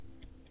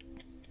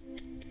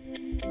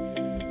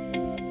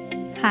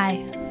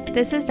Hi,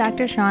 this is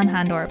Dr. Sean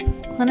Hondorp,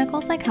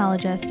 clinical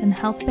psychologist and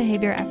health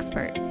behavior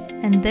expert,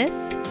 and this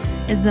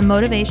is the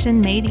Motivation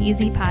Made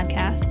Easy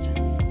podcast.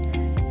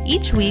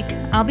 Each week,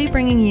 I'll be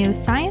bringing you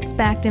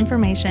science-backed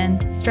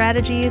information,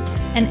 strategies,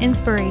 and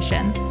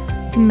inspiration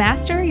to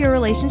master your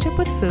relationship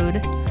with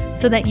food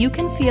so that you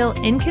can feel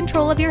in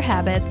control of your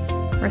habits,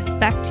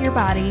 respect your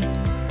body,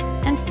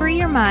 and free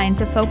your mind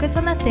to focus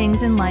on the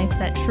things in life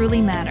that truly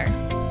matter.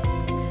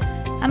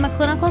 I'm a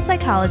clinical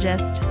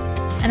psychologist,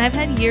 and I've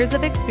had years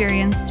of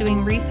experience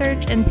doing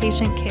research and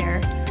patient care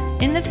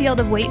in the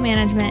field of weight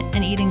management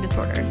and eating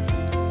disorders.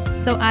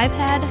 So I've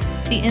had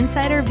the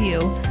insider view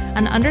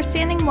on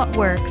understanding what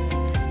works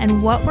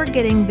and what we're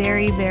getting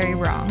very, very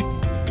wrong.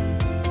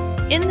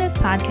 In this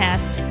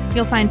podcast,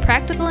 you'll find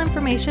practical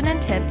information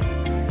and tips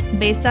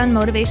based on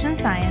motivation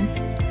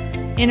science,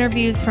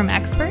 interviews from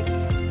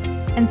experts,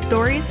 and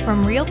stories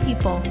from real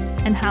people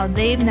and how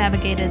they've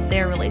navigated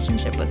their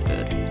relationship with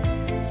food.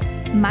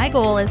 My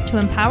goal is to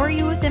empower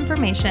you with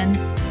information,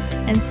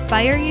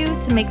 inspire you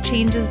to make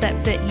changes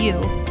that fit you,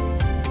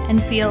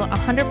 and feel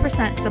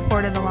 100%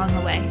 supported along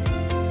the way.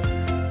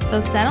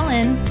 So settle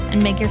in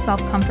and make yourself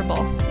comfortable,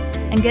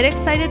 and get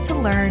excited to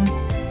learn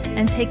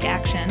and take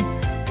action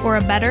for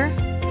a better,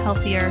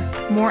 healthier,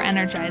 more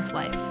energized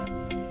life.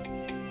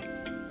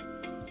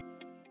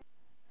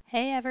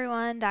 Hey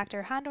everyone,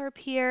 Dr. Hondorp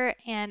here,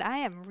 and I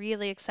am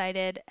really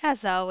excited,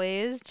 as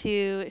always,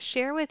 to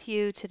share with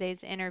you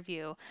today's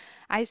interview.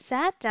 I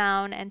sat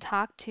down and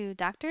talked to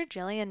Dr.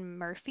 Jillian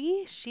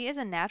Murphy. She is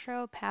a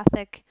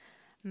naturopathic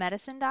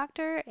medicine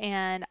doctor,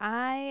 and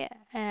I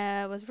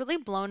was really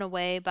blown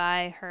away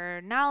by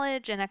her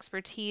knowledge and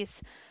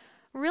expertise,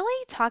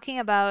 really talking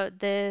about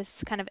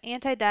this kind of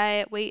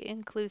anti-diet,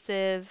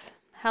 weight-inclusive,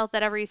 health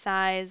at every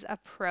size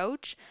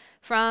approach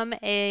from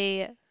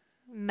a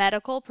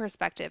medical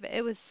perspective.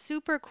 It was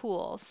super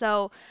cool.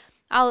 So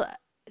I'll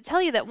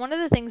tell you that one of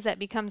the things that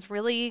becomes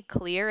really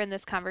clear in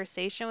this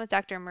conversation with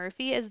Dr.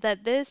 Murphy is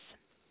that this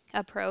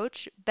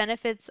approach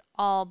benefits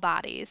all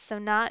bodies. So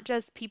not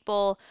just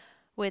people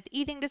with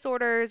eating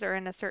disorders or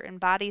in a certain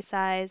body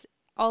size,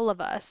 all of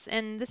us.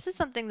 And this is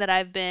something that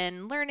I've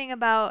been learning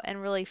about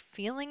and really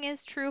feeling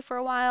is true for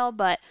a while,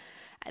 but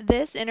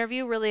this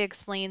interview really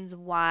explains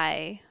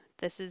why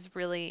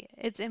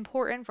it's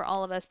important for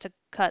all of us to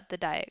cut the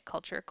diet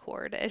culture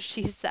cord, as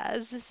she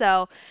says.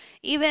 So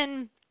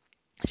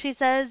she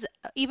says,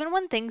 even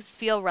when things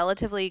feel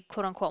relatively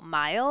quote unquote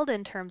mild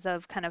in terms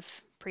of kind of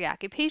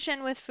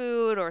preoccupation with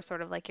food or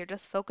sort of like you're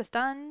just focused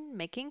on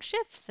making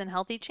shifts and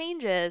healthy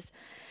changes,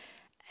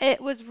 it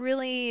was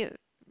really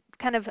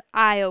kind of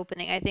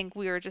eye-opening. I think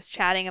we were just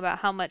chatting about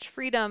how much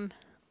freedom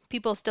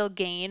people still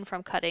gain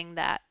from cutting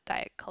that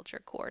diet culture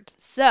cord.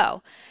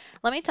 So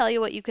let me tell you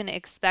what you can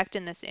expect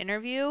in this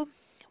interview.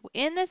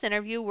 In this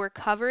interview, we're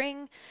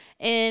covering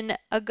in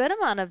a good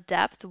amount of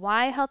depth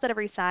why health at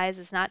every size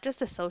is not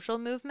just a social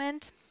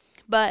movement,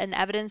 but an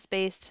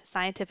evidence-based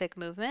scientific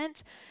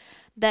movement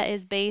that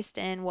is based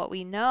in what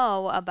we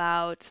know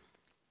about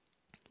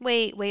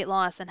weight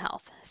loss, and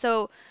health.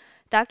 So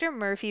Dr.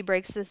 Murphy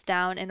breaks this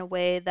down in a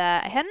way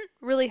that I hadn't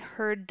really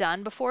heard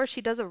done before.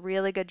 She does a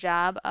really good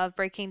job of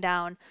breaking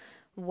down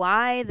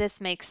why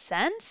this makes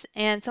sense.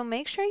 And so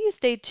make sure you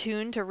stay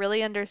tuned to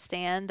really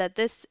understand that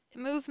this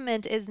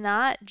movement is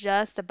not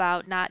just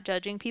about not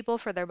judging people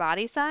for their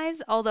body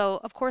size, although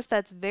of course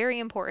that's very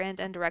important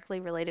and directly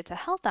related to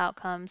health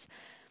outcomes.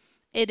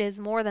 It is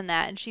more than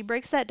that, and she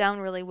breaks that down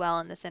really well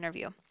in this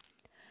interview.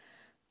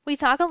 We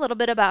talk a little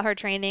bit about her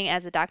training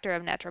as a doctor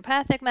of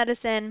naturopathic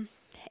medicine,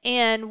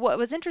 and what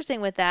was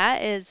interesting with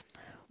that is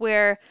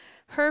where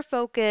her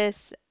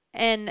focus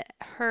and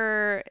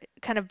her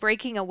kind of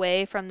breaking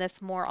away from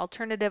this more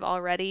alternative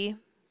already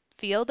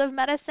field of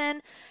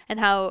medicine and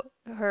how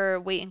her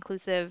weight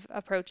inclusive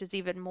approach is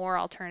even more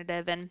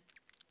alternative, and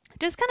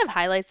just kind of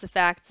highlights the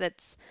fact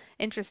that's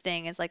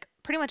interesting is like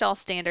pretty much all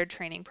standard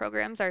training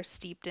programs are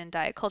steeped in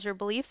diet culture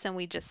beliefs and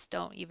we just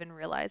don't even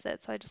realize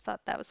it. So I just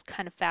thought that was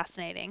kind of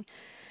fascinating.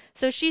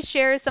 So she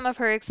shares some of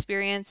her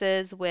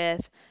experiences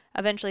with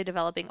eventually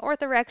developing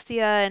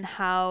orthorexia and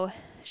how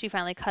she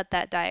finally cut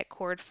that diet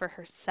cord for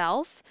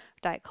herself,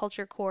 diet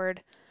culture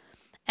cord.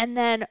 And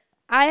then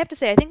I have to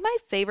say, I think my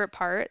favorite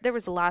part, there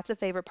was lots of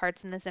favorite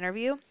parts in this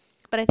interview,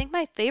 but I think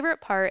my favorite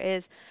part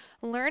is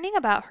learning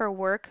about her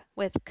work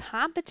with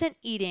competent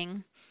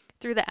eating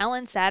through the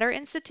Ellen Satter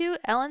Institute.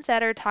 Ellen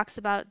Satter talks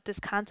about this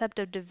concept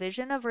of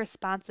division of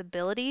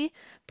responsibility,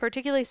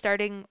 particularly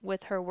starting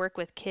with her work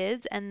with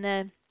kids,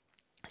 and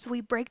so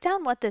we break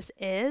down what this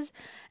is,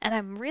 and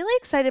I'm really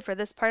excited for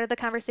this part of the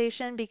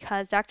conversation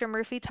because Dr.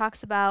 Murphy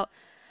talks about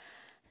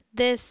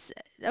this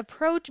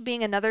approach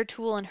being another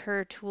tool in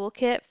her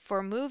toolkit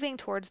for moving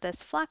towards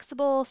this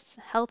flexible,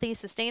 healthy,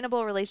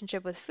 sustainable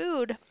relationship with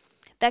food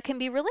that can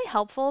be really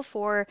helpful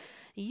for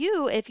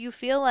you if you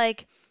feel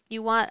like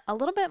you want a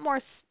little bit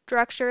more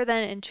structure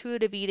than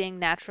intuitive eating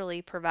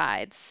naturally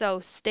provides. So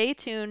stay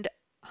tuned,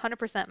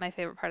 100% my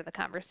favorite part of the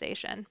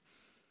conversation.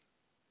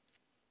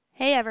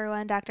 Hey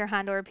everyone, Dr.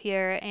 Hondorp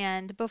here.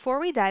 And before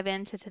we dive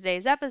into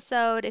today's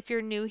episode, if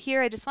you're new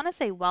here, I just want to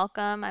say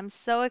welcome. I'm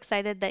so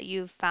excited that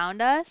you've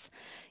found us.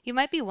 You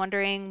might be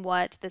wondering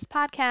what this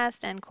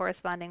podcast and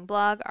corresponding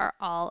blog are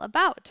all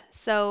about.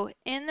 So,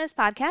 in this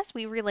podcast,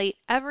 we relate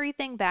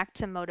everything back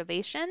to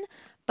motivation,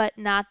 but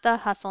not the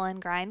hustle and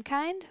grind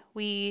kind.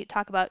 We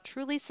talk about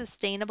truly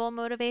sustainable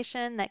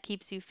motivation that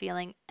keeps you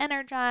feeling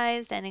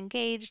energized and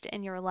engaged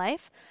in your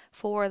life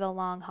for the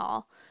long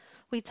haul.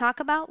 We talk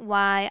about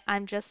why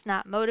I'm just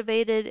not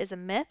motivated is a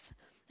myth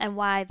and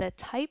why the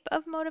type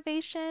of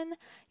motivation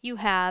you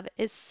have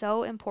is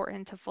so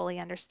important to fully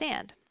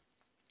understand.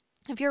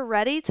 If you're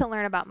ready to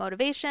learn about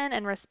motivation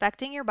and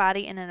respecting your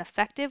body in an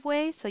effective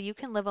way so you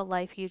can live a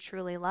life you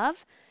truly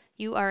love,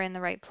 you are in the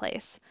right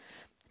place.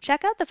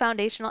 Check out the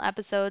foundational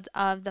episodes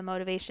of the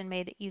Motivation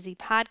Made Easy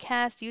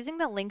podcast using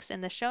the links in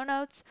the show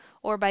notes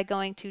or by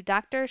going to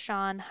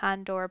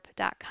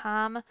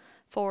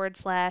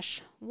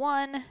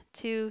drshawnhondorp.com/1,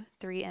 2,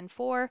 3, and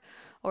 4,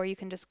 or you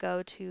can just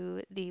go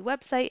to the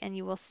website and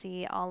you will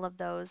see all of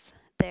those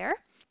there.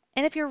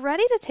 And if you're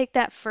ready to take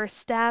that first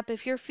step,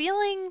 if you're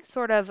feeling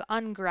sort of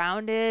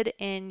ungrounded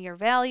in your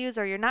values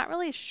or you're not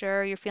really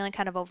sure, you're feeling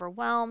kind of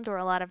overwhelmed or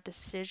a lot of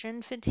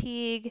decision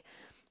fatigue,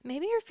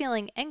 maybe you're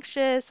feeling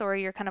anxious or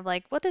you're kind of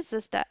like, what is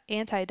this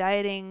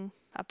anti-dieting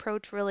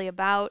approach really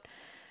about?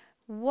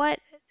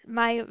 What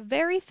my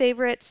very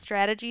favorite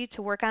strategy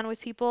to work on with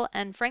people,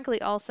 and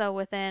frankly also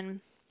within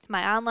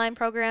my online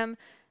program,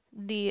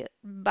 the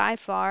by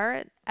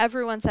far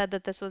everyone said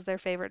that this was their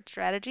favorite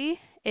strategy,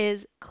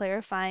 is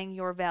clarifying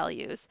your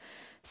values.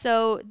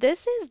 So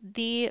this is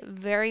the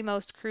very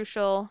most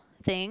crucial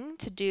thing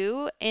to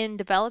do in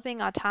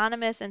developing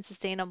autonomous and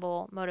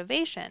sustainable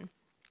motivation.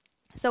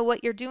 So,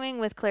 what you're doing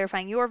with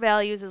clarifying your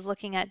values is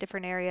looking at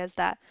different areas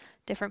that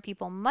different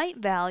people might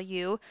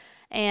value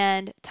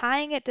and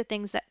tying it to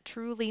things that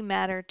truly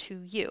matter to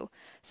you.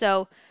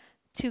 So,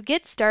 to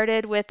get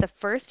started with the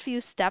first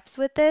few steps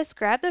with this,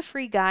 grab the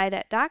free guide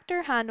at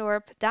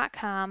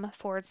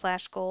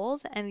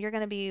drhondorp.com/goals, and you're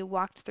going to be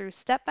walked through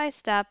step by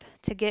step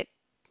to get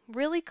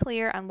really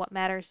clear on what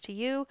matters to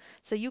you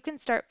so you can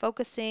start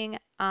focusing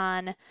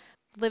on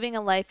living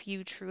a life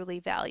you truly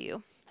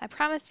value. I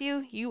promise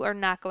you, you are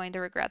not going to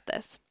regret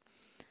this.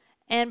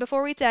 And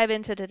before we dive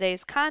into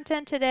today's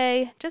content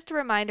today, just a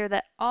reminder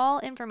that all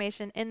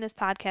information in this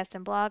podcast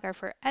and blog are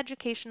for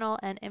educational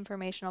and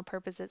informational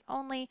purposes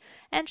only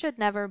and should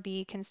never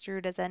be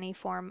construed as any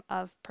form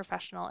of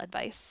professional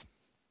advice.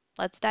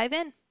 Let's dive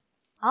in.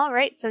 All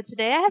right, so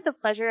today I had the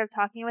pleasure of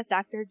talking with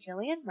Dr.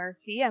 Jillian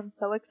Murphy. I'm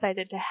so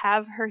excited to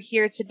have her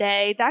here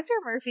today. Dr.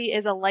 Murphy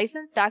is a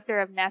licensed doctor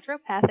of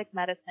naturopathic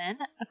medicine,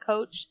 a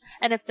coach,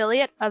 and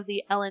affiliate of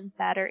the Ellen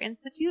Satter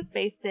Institute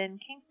based in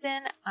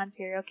Kingston,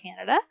 Ontario,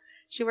 Canada.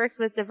 She works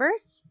with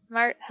diverse,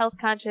 smart,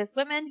 health-conscious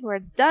women who are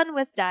done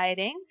with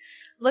dieting,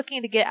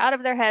 looking to get out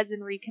of their heads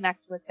and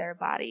reconnect with their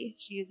body.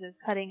 She uses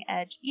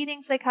cutting-edge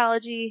eating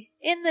psychology,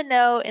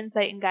 in-the-know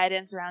insight and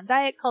guidance around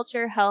diet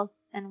culture, health,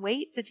 and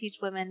weight to teach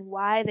women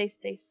why they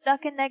stay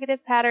stuck in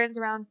negative patterns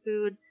around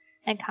food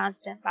and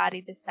constant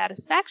body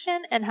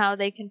dissatisfaction and how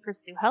they can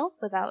pursue health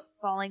without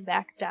falling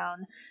back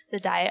down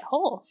the diet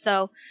hole.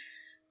 So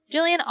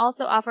Jillian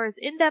also offers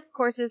in-depth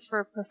courses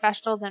for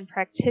professionals and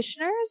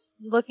practitioners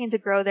looking to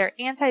grow their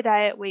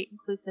anti-diet,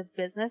 weight-inclusive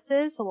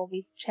businesses. So we'll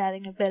be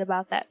chatting a bit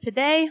about that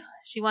today.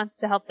 She wants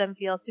to help them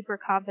feel super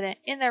confident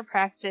in their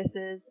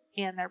practices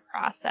and their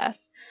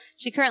process.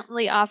 She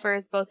currently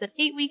offers both an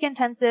 8-week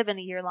intensive and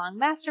a year-long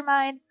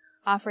mastermind,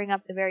 offering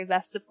up the very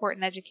best support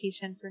and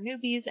education for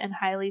newbies and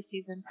highly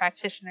seasoned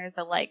practitioners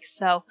alike.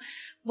 So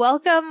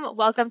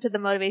welcome to the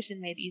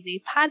Motivation Made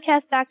Easy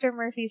podcast, Dr.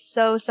 Murphy.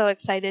 So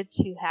excited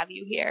to have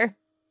you here.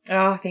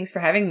 Oh, thanks for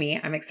having me.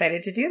 I'm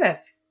excited to do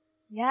this.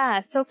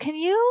 Yeah. So can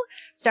you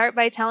start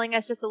by telling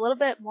us just a little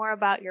bit more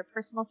about your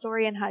personal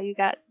story and how you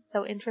got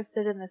so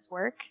interested in this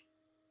work?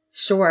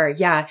 Sure.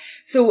 Yeah.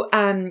 So,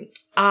 I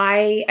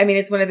mean,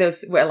 it's one of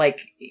those where we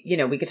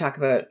could talk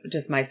about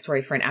just my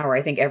story for an hour.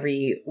 I think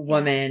every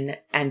woman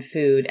and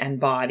food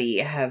and body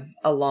have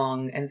a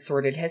long and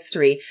sordid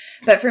history.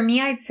 But for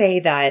me, I'd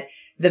say that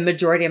the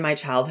majority of my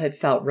childhood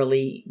felt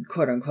really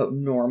quote unquote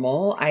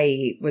normal.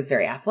 I was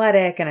very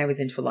athletic and I was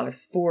into a lot of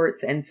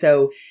sports. And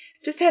so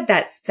just had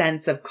that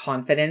sense of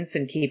confidence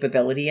and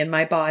capability in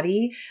my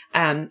body.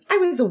 I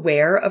was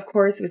aware, of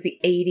course, it was the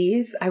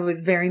 80s. I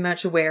was very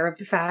much aware of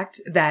the fact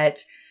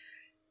that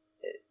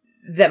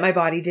my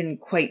body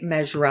didn't quite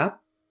measure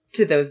up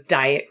to those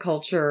diet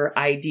culture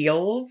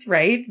ideals,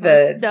 right?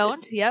 Most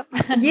don't. Yep.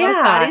 Yeah.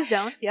 Most bodies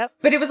don't. Yep.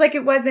 But it was like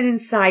it wasn't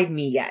inside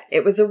me yet.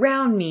 It was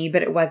around me,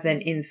 but it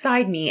wasn't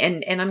inside me.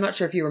 And I'm not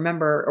sure if you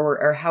remember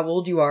or how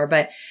old you are,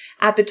 but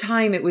at the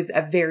time it was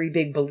a very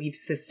big belief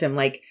system,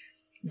 like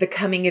the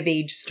coming of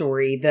age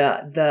story,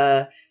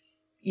 the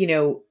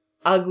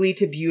ugly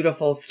to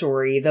beautiful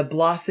story, the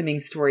blossoming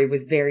story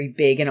was very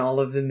big in all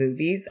of the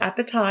movies at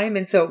the time.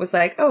 And so it was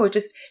like, oh,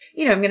 just,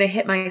 I'm going to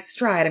hit my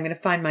stride. I'm going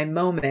to find my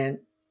moment.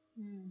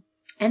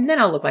 And then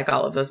I'll look like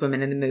all of those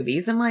women in the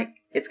movies. I'm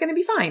like, it's going to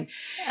be fine.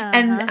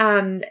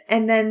 Uh-huh.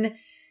 And then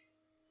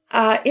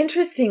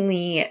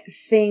Interestingly,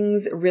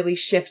 things really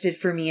shifted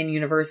for me in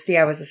university.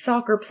 I was a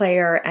soccer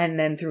player, and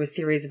then through a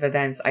series of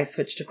events, I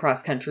switched to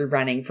cross-country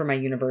running for my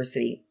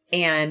university.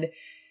 And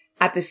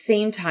at the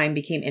same time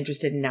became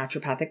interested in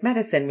naturopathic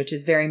medicine, which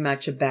is very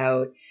much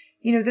about,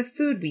 the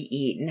food we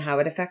eat and how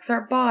it affects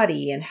our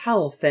body and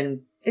health.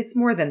 And it's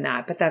more than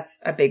that, but that's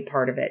a big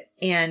part of it.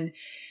 And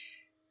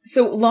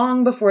so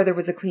long before there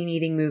was a clean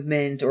eating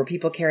movement or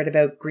people cared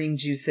about green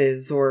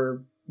juices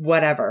or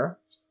whatever,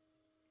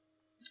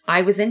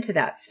 I was into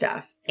that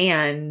stuff.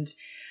 And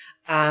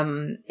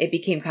it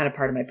became kind of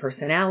part of my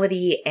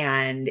personality,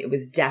 and it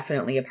was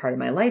definitely a part of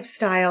my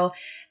lifestyle.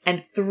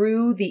 And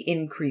through the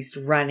increased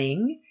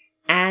running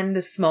and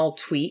the small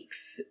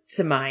tweaks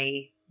to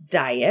my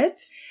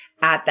diet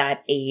at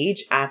that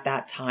age, at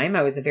that time,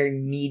 I was a very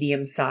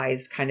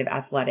medium-sized kind of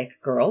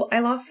athletic girl. I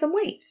lost some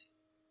weight.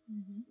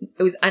 Mm-hmm.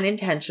 It was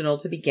unintentional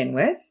to begin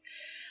with.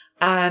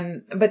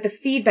 But the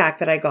feedback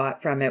that I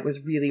got from it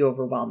was really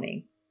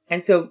overwhelming.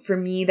 And so for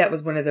me, that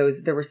was one of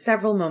those, there were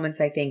several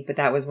moments, I think, but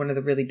that was one of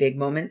the really big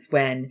moments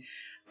when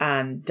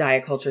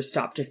diet culture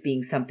stopped just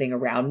being something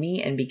around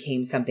me and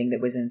became something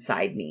that was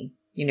inside me.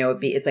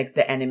 It's like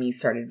the enemy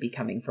started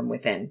becoming from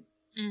within.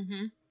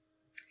 Mm-hmm.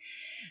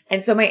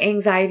 And so my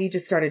anxiety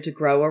just started to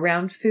grow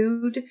around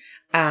food.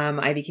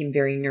 I became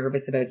very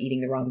nervous about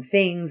eating the wrong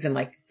things and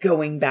like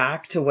going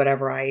back to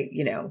whatever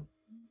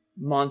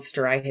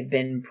monster I had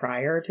been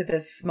prior to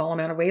this small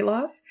amount of weight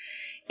loss.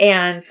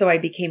 And so I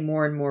became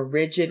more and more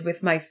rigid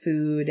with my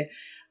food.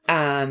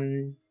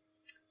 And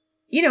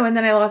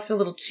then I lost a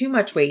little too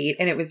much weight,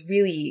 and it was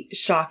really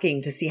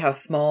shocking to see how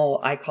small,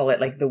 I call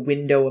it, like the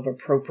window of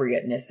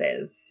appropriateness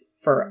is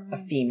for a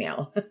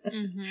female.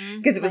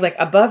 Because it was like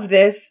above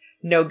this,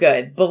 no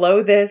good.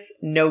 Below this,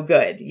 no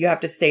good. You have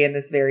to stay in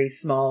this very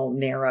small,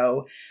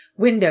 narrow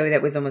window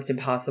that was almost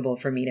impossible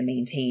for me to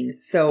maintain.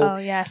 So,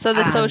 So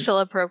the social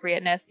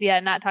appropriateness. Yeah.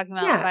 Not talking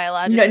about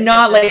biological. No,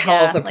 not like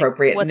health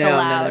appropriate. Like no.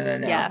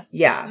 Yes.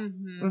 Yeah.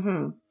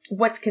 Mm-hmm.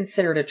 What's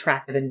considered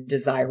attractive and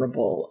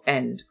desirable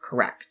and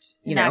correct.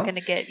 Not going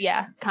to get,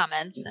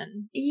 comments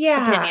and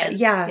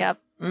opinions. Yeah.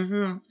 Yep.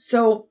 Mm-hmm.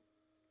 So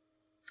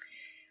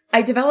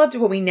I developed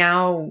what we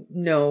now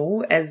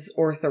know as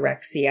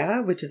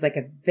orthorexia, which is like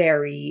a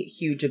very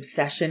huge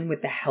obsession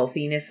with the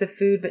healthiness of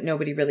food, but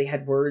nobody really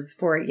had words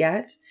for it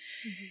yet.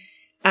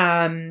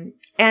 Mm-hmm.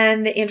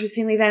 And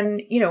interestingly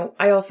then,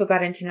 I also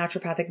got into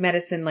naturopathic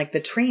medicine, like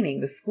the training,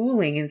 the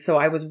schooling. And so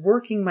I was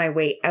working my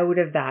way out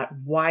of that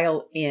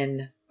while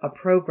in a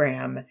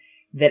program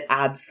that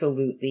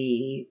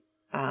absolutely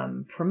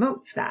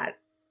promotes that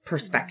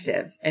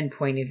perspective and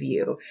point of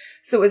view.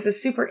 So it was a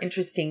super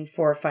interesting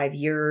 4 or 5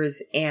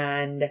 years.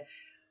 And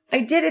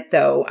I did it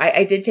though.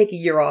 I did take a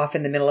year off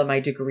in the middle of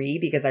my degree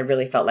because I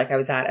really felt like I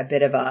was at a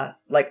bit of a,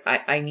 like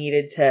I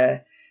needed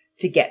to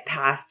get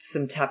past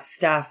some tough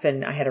stuff.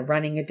 And I had a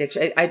running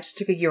addiction. I just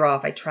took a year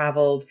off. I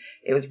traveled.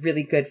 It was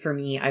really good for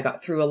me. I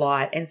got through a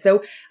lot. And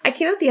so I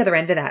came out the other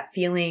end of that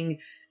feeling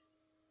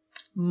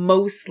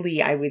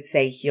mostly, I would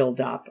say,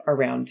 healed up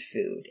around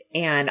food.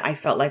 And I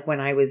felt like when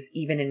I was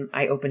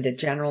I opened a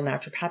general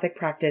naturopathic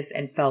practice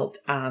and felt,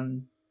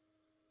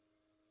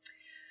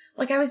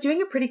 like I was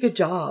doing a pretty good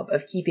job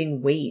of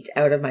keeping weight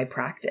out of my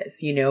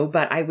practice,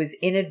 but I was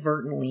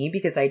inadvertently,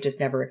 because I just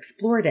never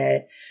explored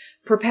it,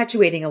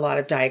 perpetuating a lot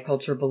of diet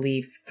culture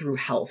beliefs through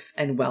health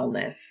and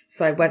wellness.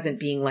 So I wasn't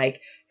being like,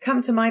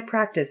 come to my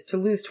practice to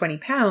lose 20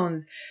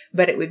 pounds,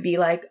 but it would be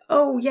like,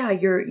 oh yeah,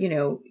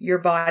 your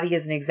body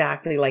isn't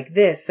exactly like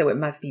this. So it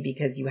must be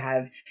because you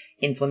have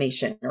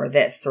inflammation or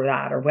this or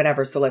that or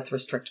whatever. So let's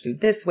restrict food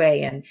this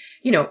way. And,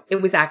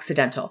 it was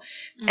accidental.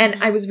 Mm-hmm.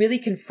 And I was really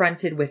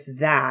confronted with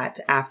that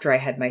after I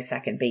had my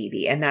second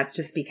baby. And that's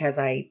just because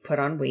I put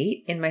on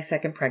weight in my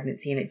second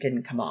pregnancy and it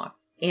didn't come off.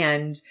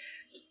 And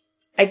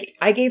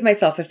I gave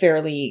myself a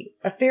fairly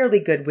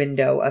good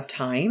window of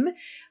time.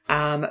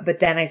 But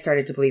then I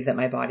started to believe that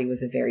my body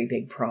was a very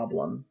big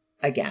problem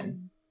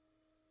again.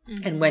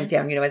 Mm-hmm. And went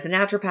down, as a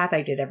naturopath,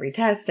 I did every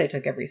test. I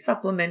took every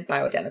supplement,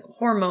 bioidentical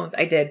hormones.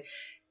 I did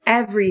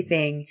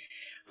everything.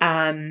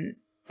 And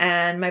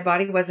my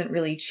body wasn't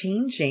really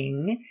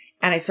changing.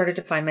 And I started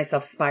to find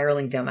myself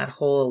spiraling down that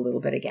hole a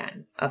little bit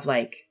again of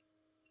like,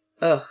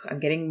 I'm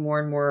getting more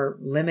and more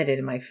limited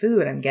in my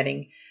food. I'm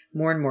getting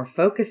more and more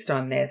focused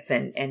on this,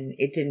 and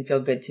it didn't feel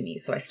good to me.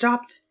 So I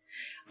stopped.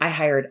 I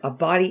hired a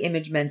body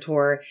image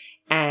mentor,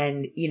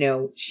 and,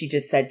 she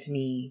just said to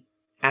me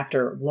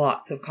after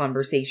lots of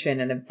conversation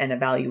and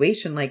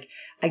evaluation, like,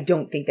 I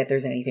don't think that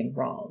there's anything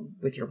wrong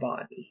with your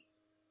body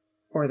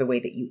or the way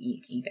that you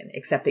eat even,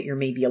 except that you're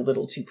maybe a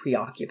little too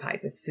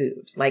preoccupied with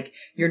food. Like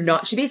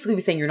she basically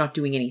was saying you're not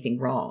doing anything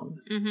wrong.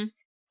 Mm-hmm.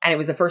 And it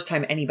was the first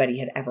time anybody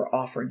had ever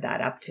offered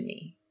that up to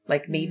me.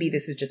 Like, maybe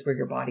this is just where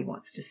your body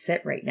wants to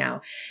sit right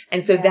now.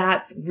 And so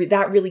that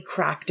really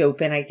cracked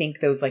open, I think,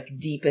 those like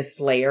deepest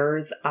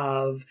layers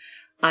of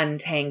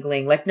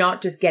untangling, like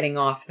not just getting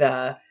off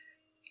the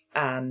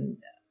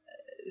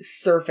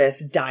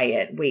surface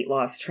diet weight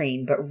loss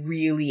train, but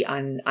really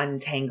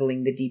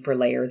untangling the deeper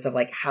layers of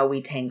like how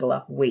we tangle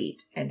up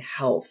weight and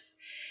health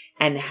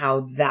and how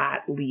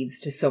that leads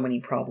to so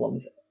many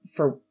problems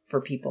for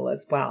people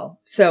as well.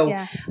 So,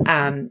 Yeah.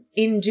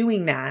 In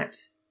doing that,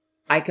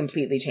 I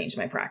completely changed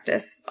my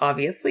practice,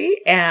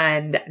 obviously.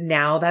 And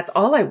now that's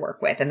all I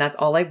work with. And that's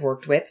all I've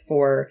worked with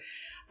for,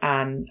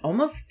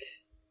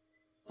 almost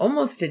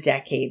a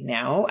decade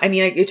now. I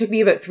mean, it took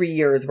me about 3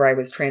 years where I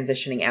was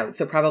transitioning out.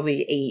 So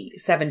probably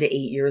 7 to 8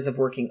 years of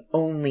working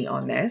only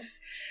on this.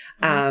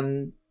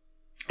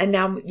 And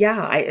now,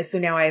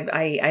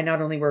 I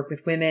not only work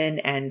with women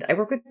and I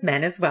work with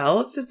men as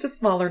well. It's just a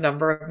smaller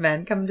number of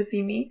men come to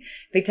see me.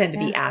 They tend to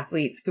be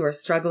athletes who are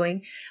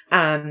struggling,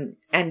 and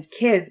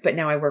kids. But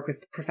now I work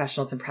with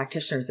professionals and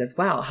practitioners as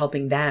well,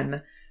 helping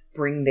them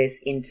bring this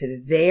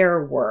into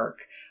their work,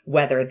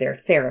 whether they're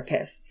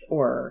therapists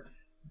or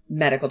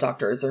medical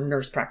doctors or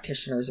nurse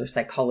practitioners or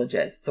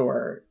psychologists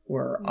or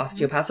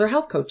osteopaths or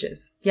health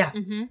coaches. Yeah.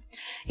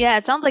 Yeah.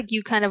 It sounds like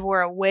you kind of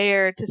were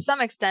aware to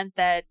some extent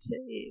that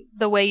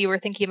the way you were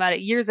thinking about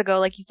it years ago,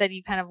 like you said,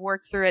 you kind of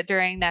worked through it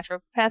during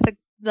naturopathic,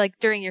 like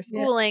during your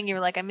schooling, you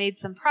were like, I made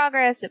some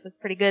progress. It was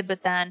pretty good.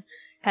 But then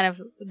kind of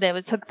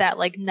they took that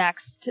like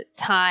next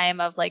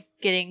time of like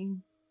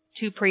getting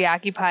too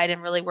preoccupied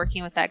and really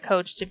working with that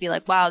coach to be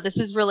like, wow, this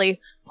is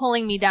really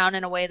pulling me down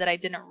in a way that I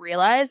didn't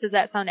realize. Does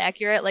that sound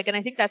accurate? Like, and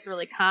I think that's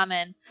really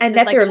common. And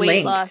that like they're weight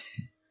linked.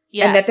 Loss.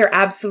 Yes. And that they're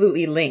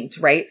absolutely linked,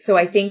 right? So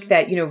I think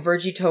that,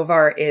 Virgie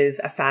Tovar is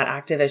a fat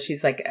activist.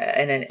 She's like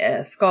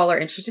a scholar,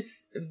 and she's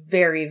just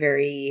very,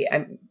 very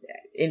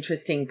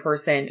interesting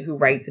person who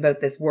writes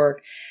about this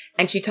work.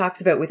 And she talks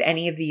about with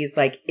any of these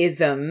like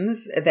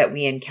isms that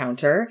we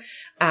encounter,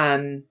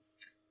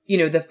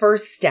 the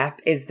first step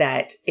is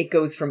that it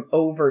goes from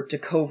overt to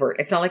covert.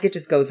 It's not like it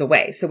just goes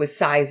away. So with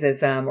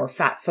sizeism or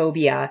fat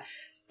phobia,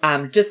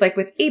 just like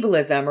with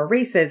ableism or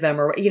racism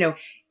or,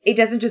 it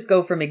doesn't just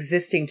go from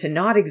existing to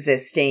not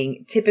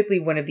existing. Typically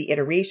one of the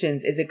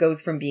iterations is it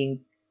goes from being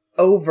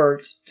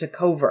overt to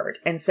covert.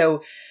 And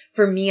so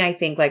for me, I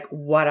think like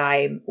what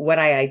I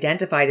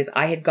identified is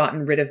I had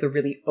gotten rid of the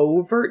really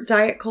overt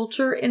diet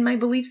culture in my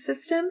belief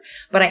system,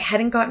 but I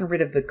hadn't gotten rid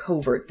of the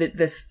covert,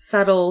 the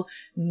subtle,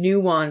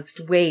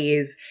 nuanced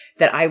ways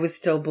that I was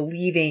still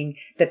believing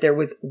that there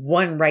was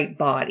one right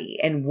body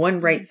and one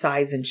right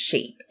size and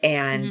shape,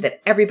 and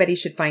that everybody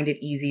should find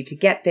it easy to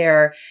get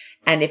there.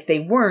 And if they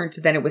weren't,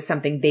 then it was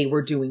something they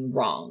were doing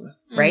wrong,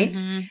 right?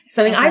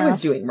 Something I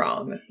was doing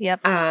wrong.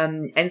 Yep.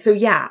 And so,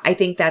 yeah, I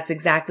think that's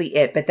exactly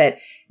it. But that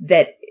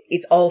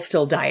it's all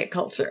still diet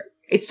culture.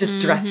 It's just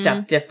dressed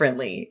up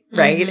differently,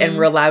 right? And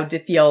we're allowed to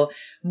feel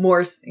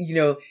more,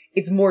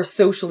 it's more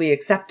socially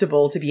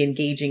acceptable to be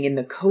engaging in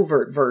the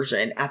covert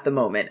version at the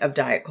moment of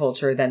diet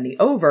culture than the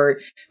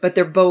overt, but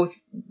they're both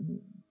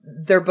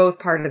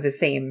part of the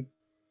same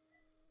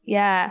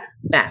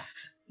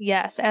mess.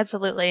 Yes,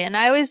 absolutely. And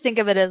I always think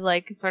of it as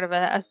like sort of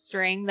a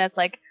string that's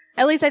like,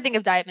 at least I think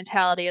of diet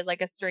mentality as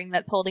like a string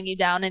that's holding you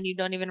down and you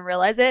don't even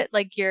realize it.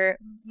 Like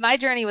my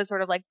journey was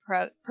sort of like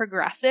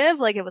progressive.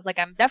 Like it was like,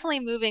 I'm definitely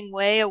moving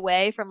way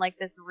away from like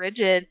this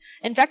rigid.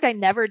 In fact, I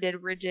never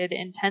did rigid,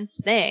 intense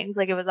things.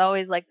 Like it was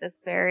always like this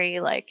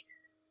very like,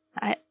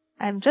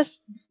 I'm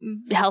just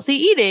healthy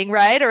eating,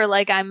 right? Or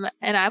like I'm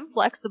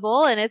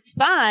flexible and it's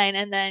fine.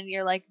 And then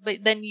you're like,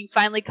 but then you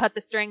finally cut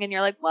the string and you're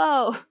like,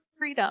 whoa,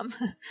 freedom.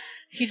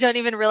 You don't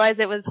even realize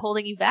it was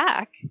holding you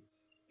back.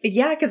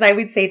 Yeah, because I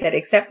would say that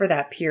except for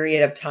that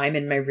period of time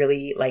in my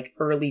really like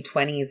early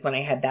 20s when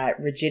I had that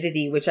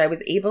rigidity, which I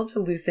was able to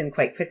loosen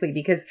quite quickly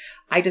because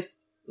I just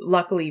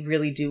luckily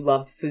really do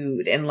love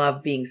food and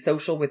love being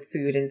social with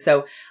food. And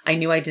so I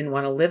knew I didn't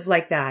want to live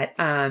like that.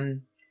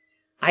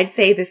 I'd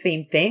say the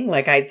same thing.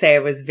 Like I'd say I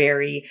was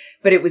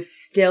but it was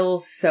still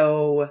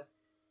so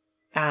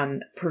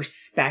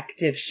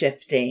perspective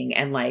shifting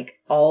and like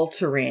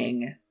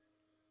altering,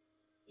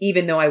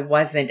 even though I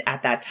wasn't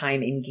at that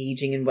time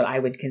engaging in what I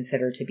would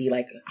consider to be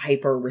like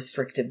hyper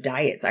restrictive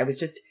diets. I was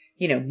just,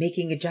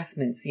 making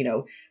adjustments,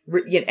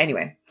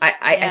 anyway,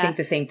 I think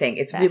the same thing.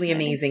 It's really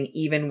amazing,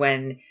 even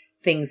when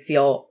things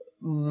feel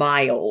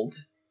mild,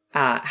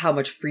 how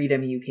much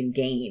freedom you can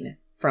gain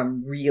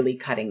from really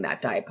cutting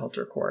that diet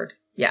culture cord.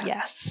 Yeah.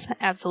 Yes,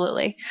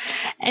 absolutely.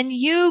 And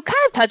you kind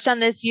of touched on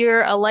this.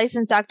 You're a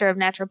licensed doctor of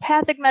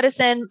naturopathic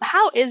medicine.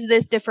 How is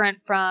this different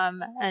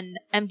from an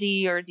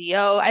MD or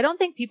DO? I don't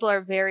think people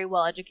are very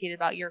well educated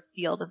about your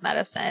field of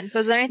medicine. So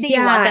is there anything you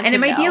want them to know? And it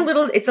might be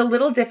it's a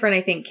little different,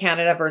 I think,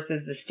 Canada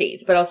versus the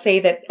States. But I'll say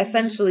that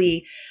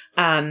essentially,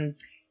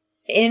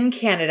 in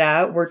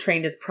Canada, we're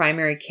trained as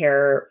primary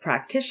care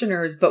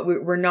practitioners, but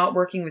we're not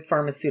working with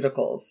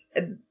pharmaceuticals.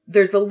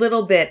 There's a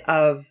little bit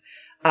of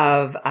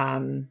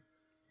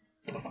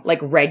like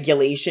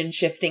regulation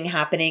shifting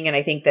happening. And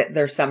I think that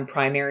there's some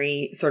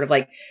primary sort of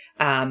like,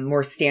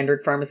 more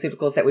standard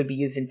pharmaceuticals that would be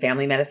used in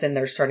family medicine.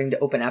 They're starting to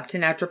open up to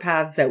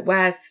naturopaths out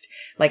west,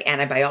 like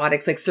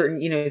antibiotics, like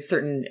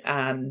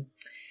certain,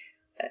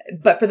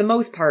 but for the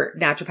most part,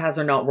 naturopaths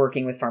are not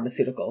working with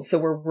pharmaceuticals. So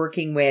we're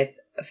working with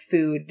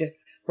food,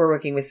 We're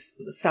working with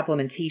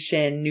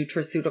supplementation,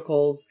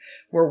 nutraceuticals.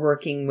 We're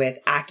working with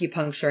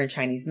acupuncture and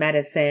Chinese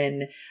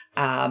medicine,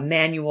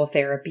 manual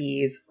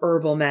therapies,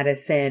 herbal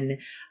medicine.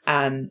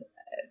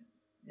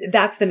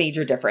 That's the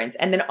major difference.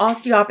 And then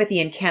osteopathy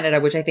in Canada,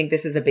 which I think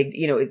this is a big,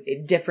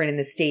 different in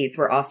the States,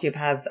 where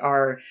osteopaths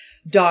are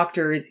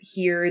doctors.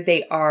 Here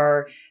they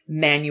are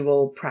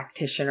manual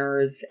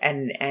practitioners,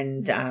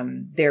 and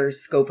their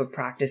scope of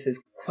practice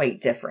is quite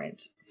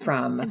different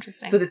from,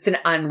 so it's an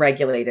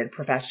unregulated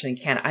profession in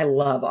Canada. I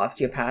love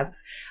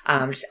osteopaths.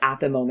 Just at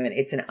the moment,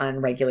 it's an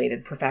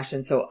unregulated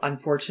profession. So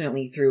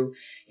unfortunately through,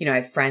 I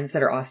have friends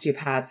that are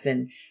osteopaths,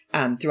 and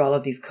through all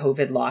of these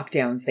COVID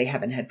lockdowns, they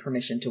haven't had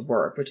permission to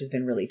work, which has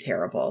been really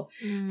terrible.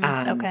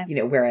 Okay.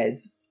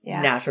 Whereas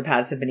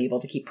naturopaths have been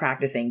able to keep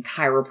practicing,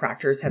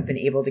 chiropractors have been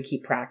able to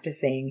keep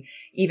practicing,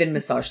 even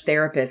massage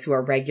therapists who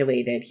are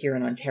regulated here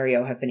in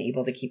Ontario have been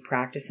able to keep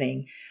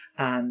practicing.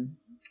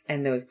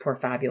 And those poor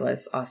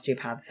fabulous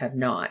osteopaths have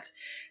not.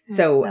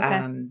 So,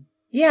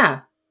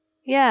 yeah.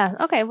 Yeah.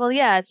 Okay. Well,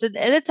 yeah.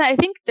 I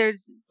think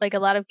there's like a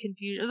lot of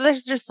confusion.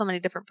 There's just so many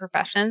different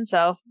professions.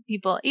 So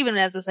people, even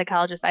as a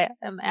psychologist, I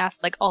am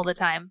asked like all the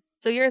time,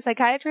 so you're a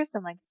psychiatrist?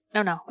 I'm like,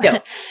 no.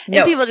 And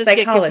people just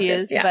get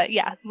confused. Yeah. But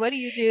yeah, so what do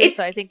you do?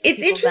 So I think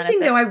it's interesting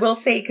though, I will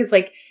say, because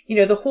like,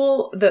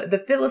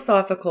 the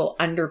philosophical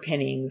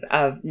underpinnings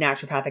of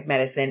naturopathic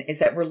medicine is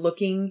that we're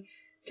looking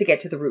to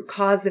get to the root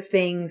cause of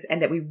things, and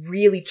that we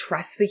really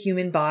trust the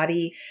human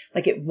body.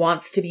 Like, it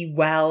wants to be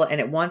well and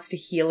it wants to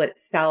heal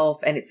itself.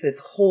 And it's this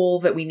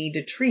whole that we need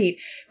to treat.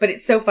 But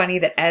it's so funny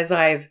that as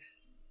I've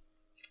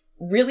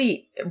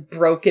really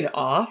broken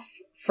off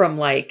from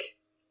like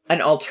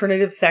an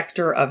alternative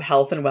sector of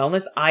health and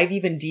wellness, I've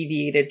even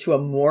deviated to a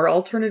more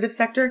alternative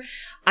sector.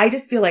 I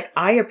just feel like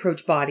I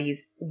approach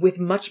bodies with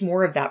much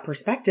more of that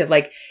perspective.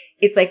 Like,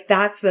 it's like,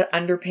 that's the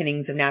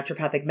underpinnings of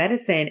naturopathic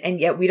medicine. And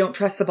yet we don't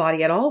trust the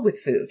body at all with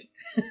food.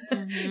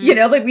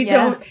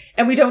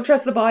 Mm-hmm. we don't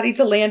trust the body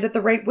to land at the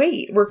right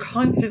weight. We're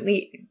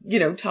constantly,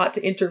 taught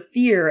to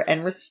interfere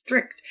and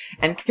restrict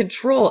and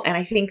control. And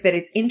I think that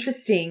it's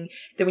interesting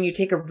that when you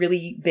take a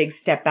really big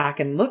step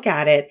back and look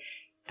at it,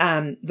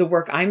 the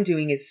work I'm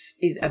doing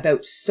is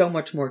about so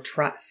much more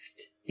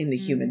trust in the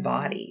human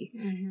body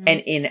and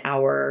in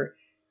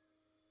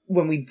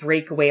when we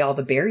break away all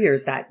the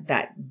barriers,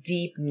 that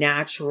deep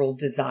natural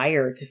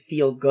desire to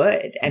feel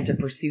good and to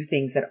pursue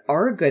things that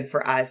are good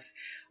for us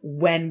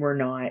when we're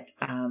not,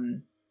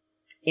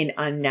 in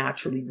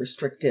unnaturally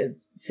restrictive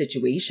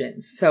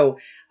situations. So,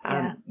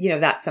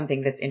 that's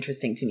something that's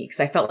interesting to me, because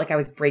I felt like I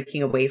was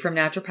breaking away from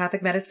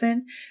naturopathic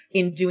medicine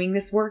in doing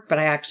this work, but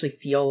I actually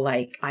feel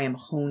like I am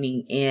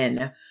honing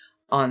in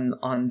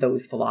on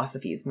those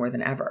philosophies more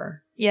than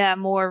ever. Yeah,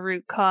 more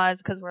root cause,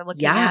 because we're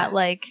looking at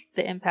like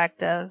the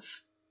impact of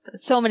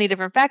so many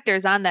different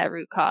factors on that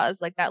root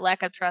cause. Like, that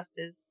lack of trust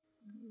is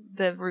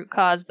the root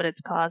cause, but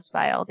it's caused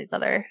by all these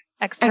other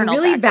external and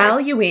really factors.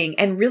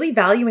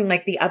 valuing,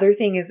 like, the other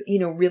thing is,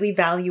 really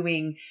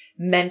valuing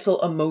mental,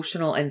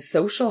 emotional, and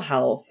social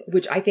health,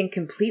 which I think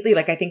completely,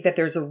 like, I think that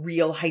there's a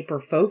real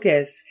hyper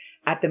focus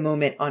at the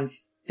moment on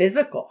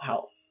physical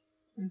health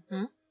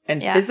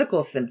and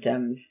physical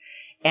symptoms.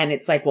 And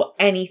it's like, well,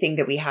 anything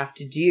that we have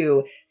to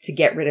do to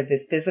get rid of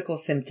this physical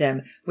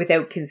symptom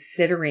without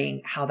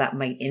considering how that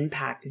might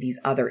impact these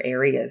other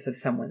areas of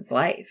someone's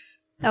life.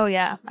 Oh,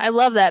 yeah. I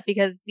love that,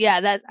 because,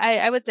 that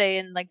I would say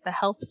in like the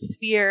health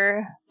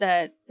sphere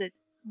that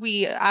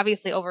we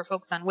obviously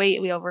overfocus on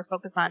weight. We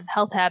overfocus on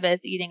health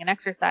habits, eating and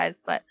exercise.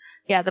 But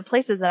the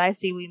places that I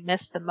see we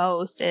miss the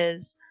most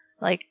is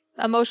like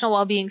emotional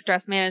well-being,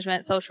 stress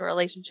management, social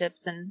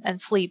relationships,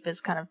 and sleep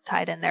is kind of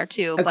tied in there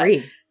too. Agree.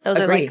 But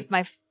those are like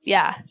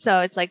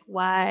so it's like,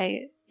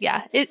 why?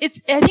 Yeah. I think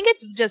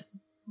it's just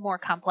more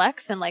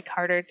complex and like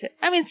harder to,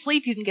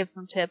 sleep, you can give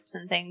some tips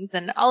and things,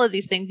 and all of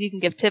these things you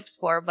can give tips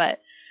for, but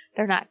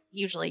they're not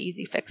usually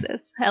easy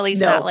fixes, at least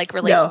not like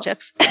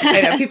relationships. No.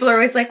 I know people are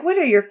always like, what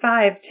are your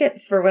 5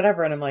 tips for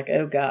whatever? And I'm like,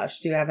 oh gosh,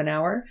 do you have an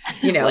hour?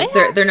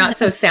 They're not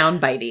so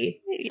soundbitey.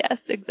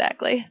 Yes,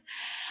 exactly.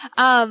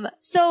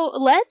 So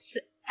let's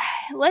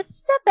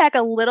step back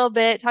a little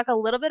bit, talk a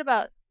little bit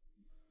about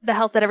the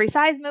Health at Every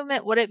Size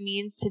movement, what it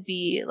means to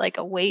be like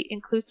a weight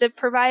inclusive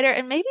provider.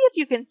 And maybe if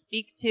you can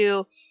speak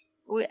to,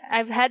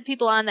 I've had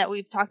people on that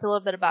we've talked a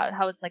little bit about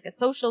how it's like a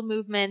social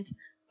movement,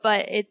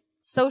 but it's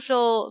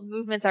social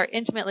movements are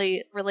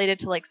intimately related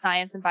to like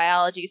science and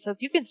biology. So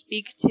if you can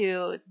speak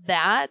to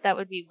that, that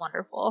would be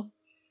wonderful.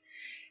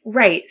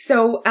 Right.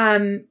 So,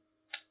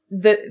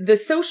 the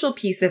social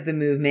piece of the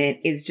movement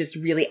is just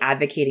really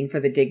advocating for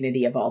the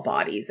dignity of all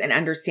bodies and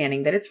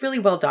understanding that it's really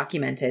well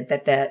documented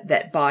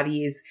that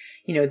bodies,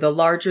 the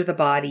larger the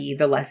body,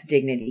 the less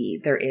dignity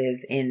there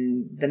is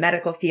in the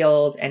medical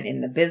field and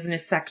in the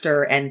business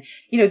sector. And,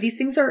 these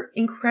things are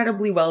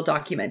incredibly well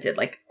documented,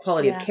 like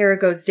quality of care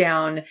goes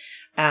down.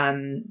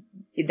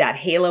 That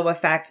halo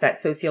effect, that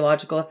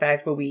sociological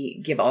effect where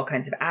we give all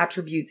kinds of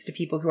attributes to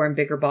people who are in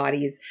bigger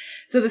bodies.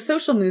 So the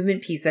social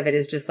movement piece of it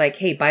is just like,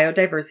 hey,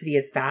 biodiversity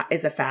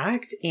is a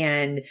fact.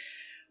 And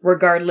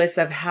regardless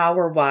of how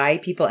or why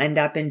people end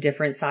up in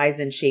different size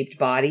and shaped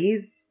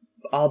bodies.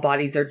 All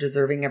bodies are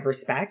deserving of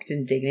respect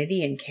and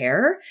dignity and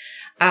care.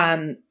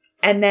 And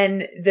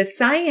then the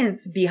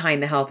science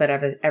behind the health at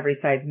every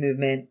size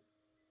movement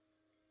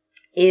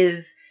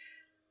is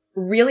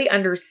really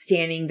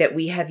understanding that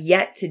we have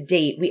yet to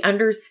date. We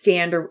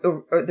understand,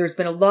 or there's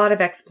been a lot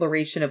of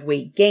exploration of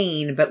weight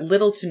gain, but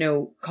little to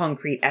no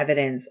concrete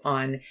evidence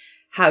on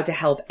how to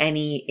help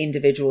any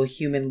individual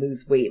human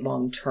lose weight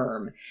long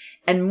term.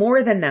 And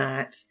more than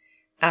that,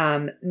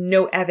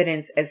 no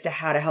evidence as to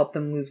how to help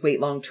them lose weight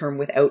long term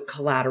without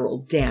collateral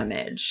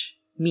damage,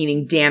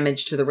 meaning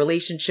damage to the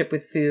relationship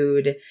with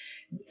food,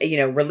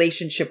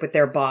 relationship with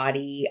their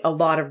body, a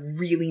lot of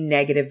really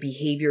negative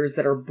behaviors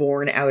that are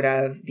born out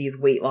of these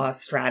weight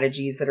loss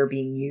strategies that are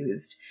being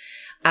used.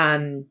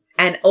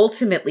 And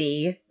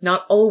ultimately,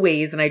 not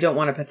always, and I don't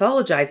want to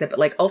pathologize it, but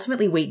like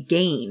ultimately weight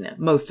gain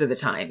most of the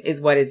time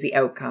is what is the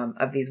outcome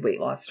of these weight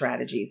loss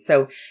strategies.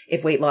 So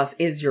if weight loss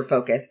is your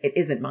focus, it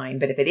isn't mine,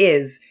 but if it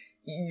is,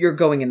 you're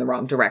going in the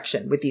wrong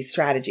direction with these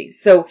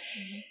strategies. So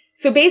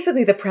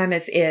basically the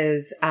premise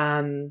is,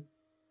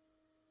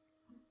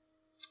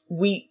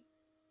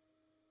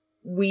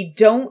 we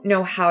don't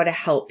know how to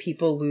help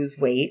people lose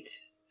weight.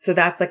 So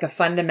that's like a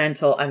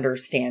fundamental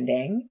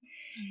understanding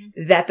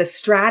that the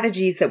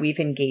strategies that we've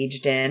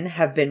engaged in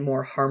have been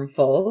more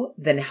harmful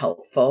than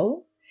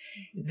helpful,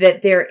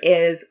 that there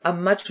is a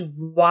much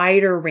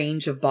wider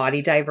range of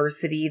body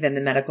diversity than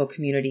the medical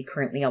community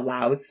currently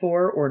allows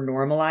for or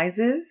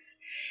normalizes,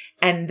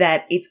 and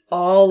that it's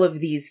all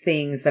of these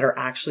things that are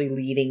actually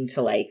leading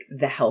to like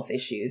the health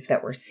issues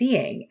that we're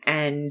seeing.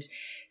 And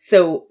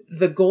so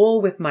the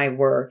goal with my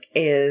work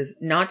is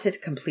not to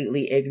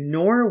completely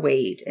ignore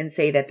weight and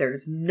say that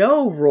there's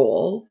no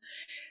role,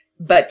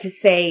 but to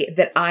say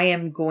that I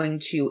am going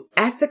to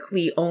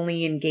ethically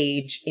only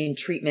engage in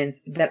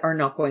treatments that are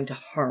not going to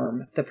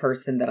harm the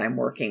person that I'm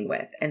working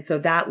with. And so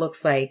that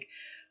looks like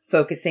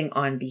focusing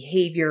on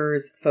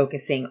behaviors,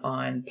 focusing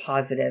on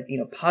positive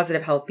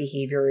health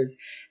behaviors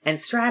and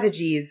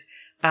strategies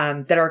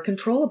that are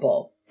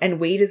controllable. And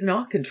weight is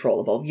not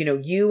controllable.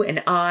 You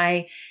and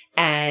I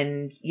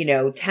and,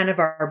 10 of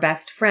our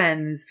best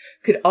friends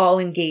could all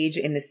engage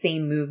in the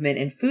same movement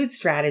and food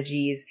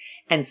strategies.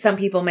 And some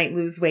people might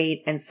lose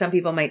weight and some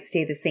people might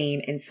stay the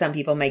same and some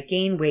people might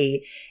gain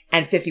weight.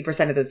 And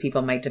 50% of those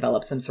people might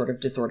develop some sort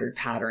of disordered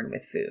pattern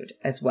with food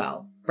as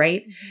well.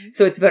 Right? Mm-hmm.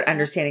 So it's about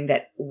understanding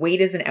that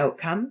weight is an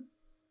outcome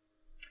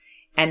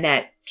and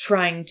that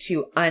trying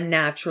to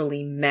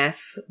unnaturally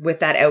mess with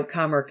that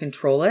outcome or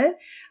control it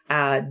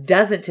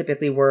doesn't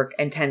typically work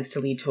and tends to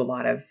lead to a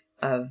lot of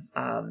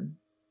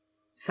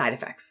side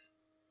effects.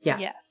 Yeah.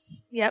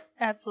 Yes. Yep.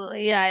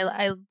 Absolutely.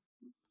 Yeah.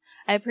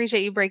 I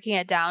appreciate you breaking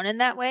it down in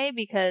that way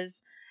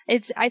because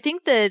I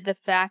think the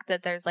fact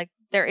that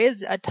there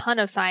is a ton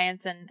of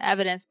science and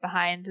evidence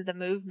behind the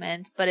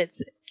movement, but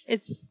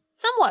it's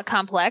somewhat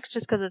complex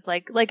just because it's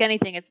like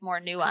anything, it's more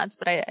nuanced,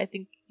 but I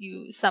think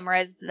you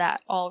summarized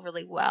that all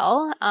really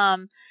well.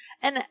 And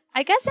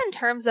I guess in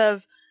terms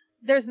of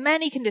there's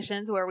many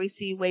conditions where we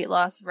see weight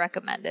loss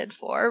recommended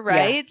for,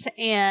 right?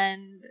 Yeah.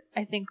 And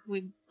I think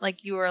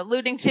like you were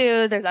alluding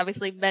to, there's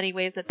obviously many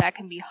ways that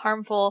can be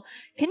harmful.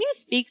 Can you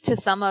speak to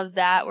some of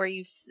that where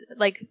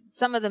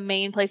some of the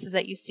main places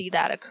that you see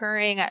that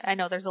occurring? I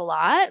know there's a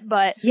lot,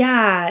 but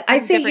yeah,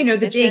 I'd say,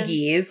 the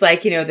biggies,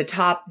 like,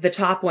 the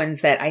top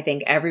ones that I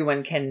think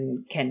everyone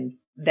can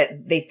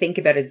that they think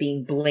about as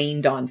being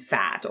blamed on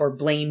fat or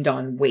blamed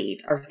on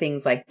weight are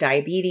things like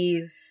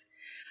diabetes,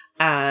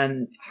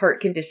 heart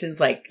conditions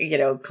like,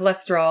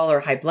 cholesterol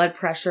or high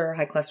cholesterol,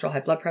 high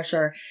blood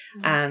pressure.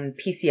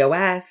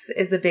 PCOS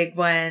is a big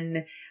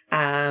one.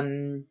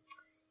 I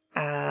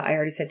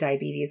already said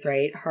diabetes,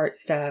 right? Heart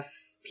stuff,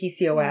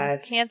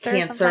 PCOS,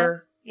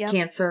 cancer. Yep.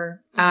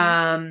 Cancer.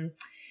 Mm-hmm.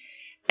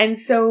 And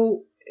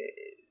so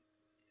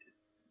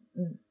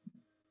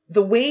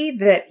the way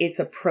that it's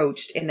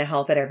approached in the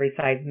Health at Every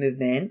Size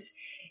movement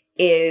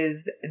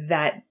is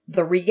that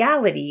the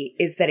reality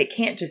is that it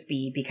can't just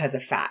be because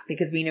of fat,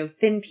 because we know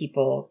thin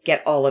people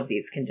get all of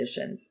these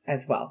conditions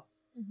as well.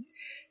 Mm-hmm.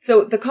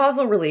 So the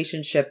causal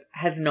relationship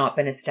has not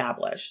been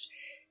established.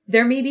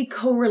 There may be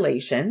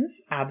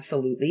correlations,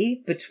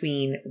 absolutely,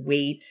 between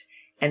weight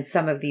and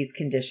some of these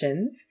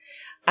conditions.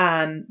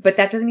 But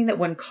that doesn't mean that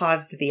one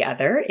caused the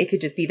other. It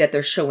could just be that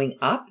they're showing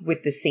up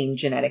with the same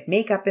genetic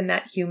makeup in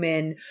that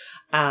human,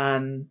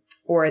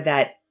 or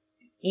that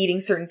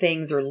eating certain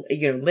things or,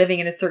 living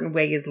in a certain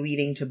way is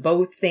leading to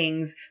both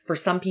things for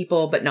some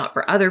people, but not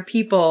for other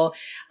people.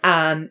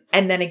 And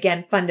then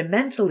again,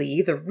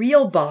 fundamentally, the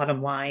real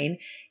bottom line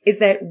is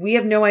that we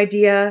have no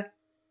idea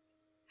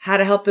how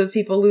to help those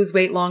people lose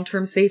weight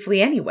long-term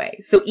safely anyway.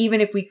 So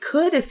even if we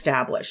could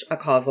establish a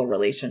causal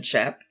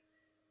relationship,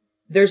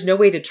 there's no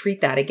way to treat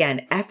that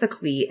again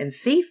ethically and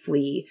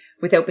safely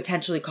without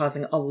potentially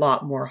causing a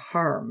lot more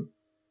harm.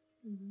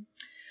 Mm-hmm.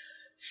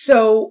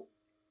 So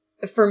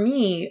for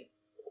me,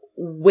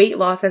 weight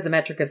loss as a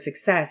metric of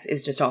success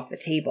is just off the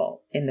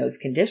table in those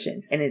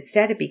conditions. And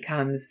instead it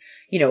becomes,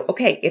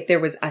 okay, if there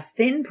was a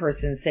thin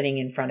person sitting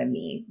in front of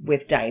me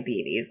with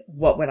diabetes,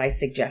 what would I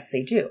suggest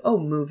they do? Oh,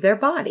 move their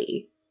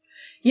body.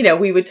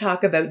 We would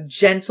talk about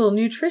gentle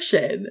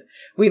nutrition.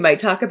 We might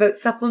talk about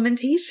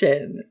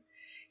supplementation,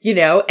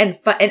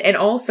 and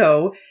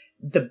also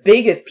the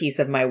biggest piece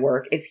of my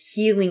work is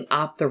healing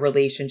up the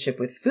relationship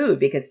with food,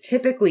 because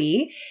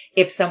typically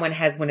if someone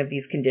has one of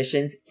these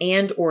conditions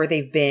and or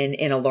they've been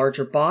in a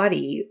larger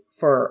body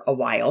for a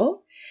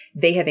while,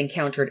 they have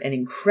encountered an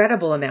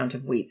incredible amount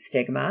of weight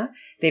stigma.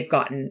 They've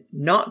gotten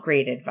not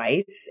great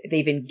advice.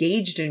 They've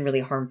engaged in really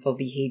harmful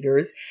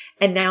behaviors.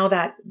 And now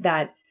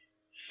that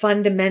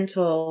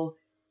fundamental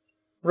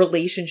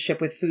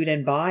relationship with food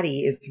and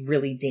body is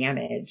really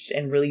damaged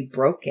and really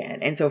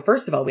broken. And so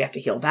first of all, we have to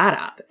heal that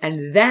up.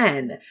 And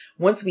then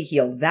once we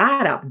heal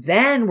that up,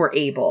 then we're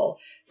able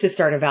to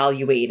start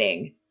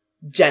evaluating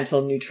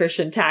gentle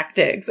nutrition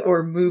tactics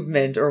or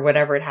movement or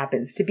whatever it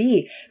happens to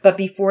be. But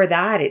before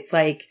that, it's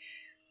like,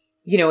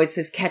 it's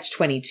this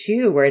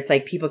catch-22 where it's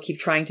like people keep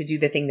trying to do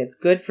the thing that's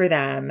good for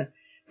them,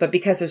 but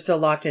because they're still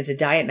locked into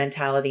diet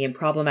mentality and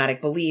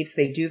problematic beliefs,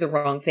 they do the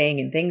wrong thing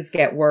and things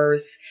get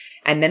worse.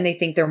 And then they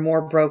think they're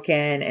more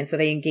broken. And so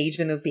they engage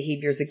in those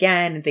behaviors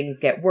again and things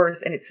get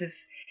worse. And it's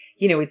this,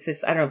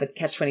 I don't know if it's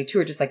catch-22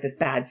 or just like this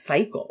bad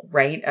cycle,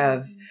 right?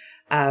 Of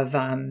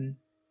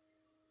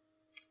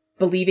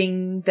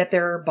believing that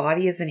their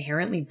body is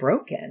inherently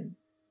broken.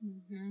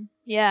 Mm-hmm.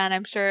 Yeah. And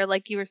I'm sure,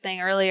 like you were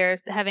saying earlier,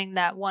 having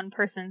that one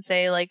person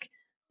say like,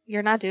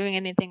 you're not doing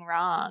anything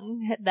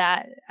wrong,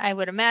 that I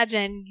would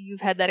imagine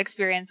you've had that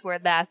experience where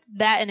that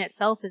in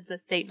itself is the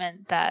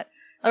statement that,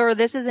 or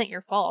this isn't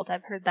your fault.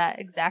 I've heard that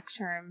exact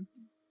term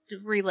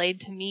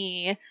relayed to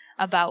me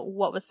about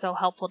what was so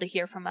helpful to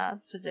hear from a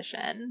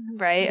physician,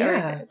 right?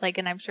 Yeah. Or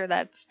and I'm sure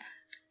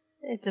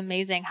it's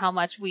amazing how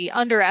much we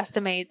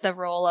underestimate the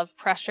role of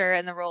pressure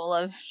and the role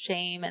of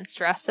shame and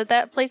stress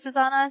that places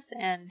on us,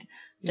 and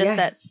just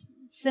that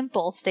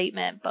simple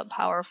statement, but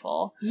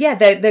powerful. Yeah.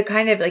 The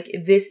kind of like,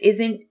 this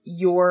isn't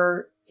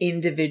your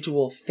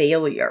individual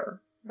failure.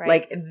 Right.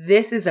 Like,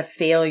 this is a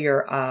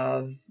failure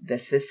of the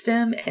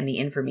system and the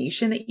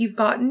information that you've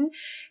gotten.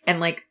 And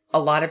like, a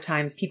lot of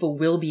times people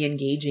will be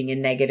engaging in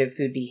negative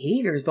food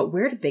behaviors, but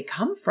where did they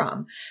come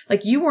from?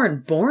 Like, you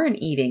weren't born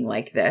eating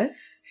like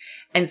this.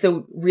 And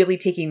so really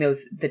taking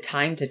the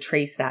time to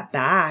trace that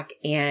back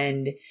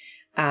and,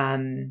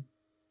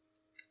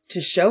 to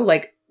show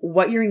like,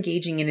 what you're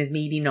engaging in is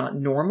maybe not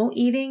normal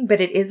eating,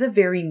 but it is a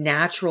very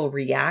natural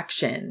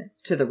reaction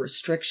to the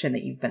restriction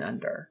that you've been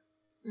under.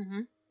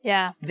 Mm-hmm.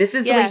 Yeah. This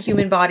is the way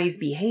human bodies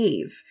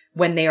behave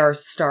when they are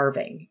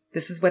starving.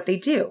 This is what they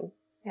do.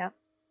 Yep.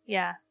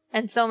 Yeah.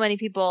 And so many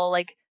people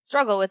like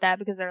struggle with that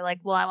because they're like,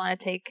 well, I want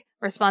to take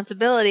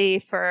responsibility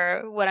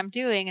for what I'm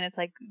doing. And it's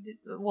like,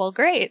 well,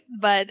 great.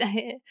 But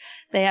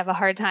they have a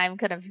hard time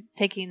kind of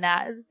taking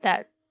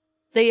that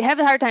they have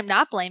a hard time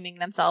not blaming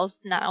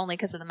themselves, not only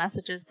because of the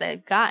messages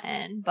they've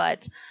gotten,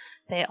 but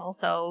they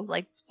also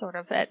like sort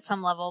of at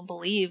some level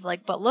believe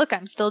like, but look,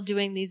 I'm still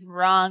doing these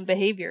wrong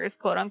behaviors,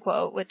 quote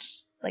unquote,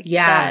 which like you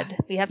said,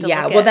 we have to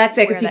look well, at that's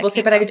it. Because people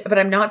say, from. but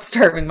I'm not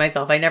starving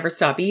myself. I never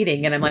stop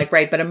eating. And I'm like,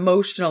 right. But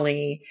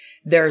emotionally,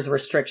 there's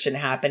restriction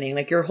happening.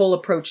 Like your whole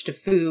approach to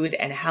food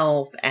and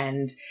health,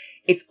 and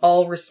it's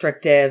all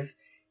restrictive.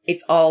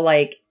 It's all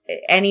like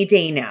any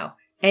day now.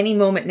 Any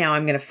moment now,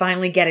 I'm going to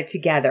finally get it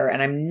together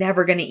and I'm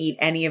never going to eat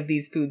any of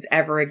these foods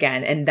ever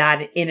again. And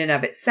that in and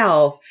of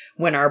itself,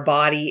 when our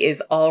body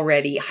is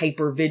already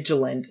hyper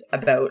vigilant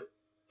about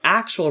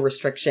actual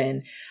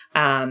restriction,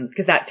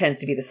 because that tends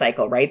to be the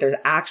cycle, right? There's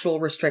actual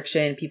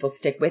restriction. People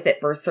stick with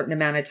it for a certain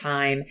amount of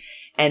time.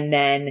 And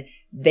then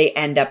they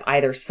end up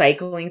either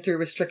cycling through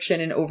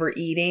restriction and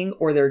overeating,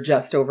 or they're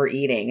just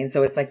overeating. And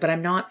so it's like, but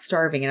I'm not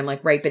starving. And I'm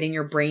like, right. But in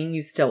your brain,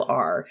 you still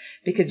are,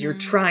 because you're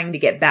trying to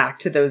get back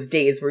to those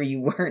days where you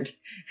weren't,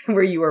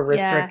 where you were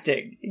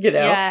restricting,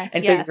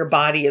 and so your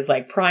body is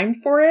like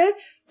primed for it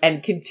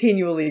and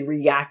continually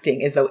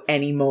reacting as though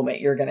any moment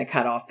you're going to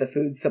cut off the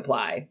food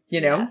supply,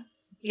 Yes.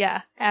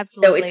 Yeah,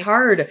 absolutely. So it's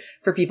hard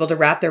for people to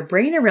wrap their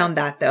brain around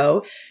that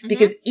though,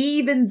 because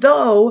even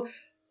though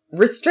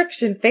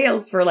restriction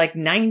fails for like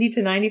 90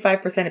 to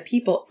 95% of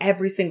people,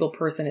 every single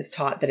person is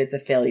taught that it's a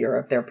failure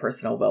of their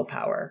personal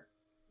willpower.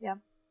 Yeah.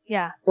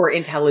 Yeah. Or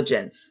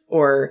intelligence,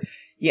 or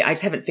I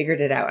just haven't figured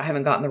it out. I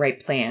haven't gotten the right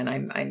plan.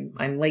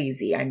 I'm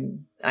lazy.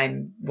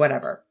 I'm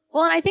whatever.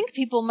 Well, and I think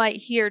people might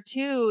hear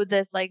too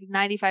this like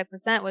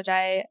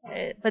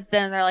 95%, but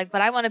then they're like,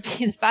 but I want to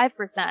be the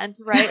 5%,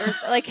 right? Or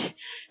like,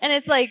 and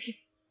it's like,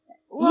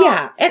 well,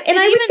 yeah. And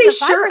I would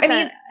say sure. I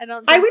mean,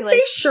 I would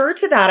say sure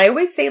to that. I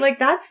always say like,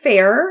 that's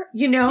fair.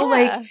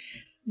 Like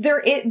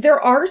there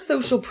are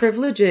social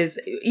privileges.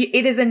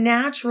 It is a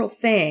natural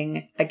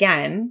thing.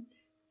 Again,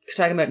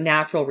 talking about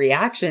natural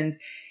reactions.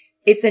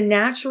 it's a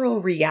natural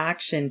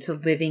reaction to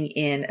living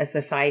in a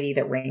society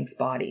that ranks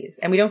bodies.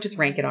 And we don't just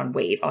rank it on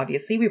weight.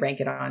 Obviously, we rank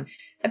it on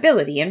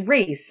ability and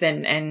race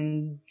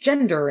and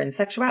gender and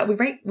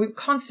sexuality. We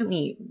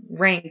constantly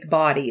rank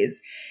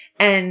bodies.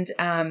 And,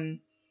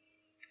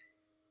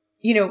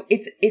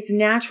 it's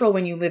natural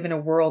when you live in a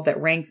world that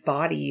ranks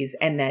bodies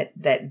and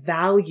that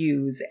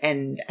values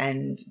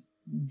and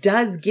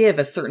does give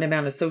a certain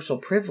amount of social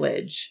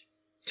privilege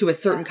to a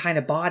certain kind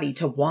of body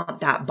to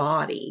want that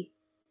body.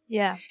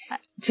 Yeah.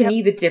 To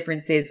me, the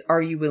difference is,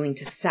 are you willing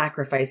to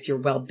sacrifice your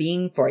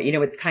well-being for it?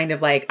 It's kind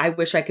of like, I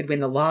wish I could win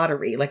the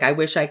lottery. Like, I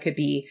wish I could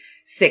be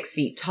 6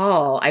 feet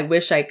tall. I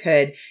wish I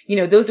could,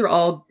 those are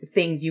all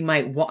things you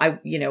might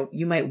want,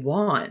 you might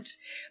want,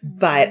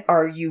 but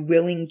are you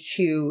willing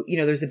to,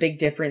 there's a big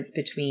difference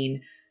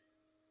between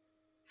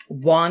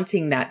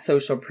wanting that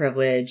social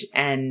privilege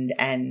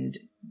and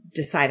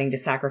deciding to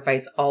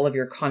sacrifice all of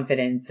your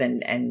confidence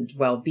and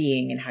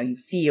well-being and how you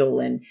feel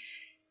and,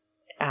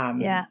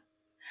 Yeah,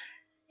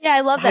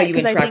 I love how that. you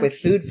interact with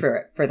food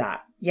for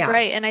that. Yeah.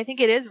 Right. And I think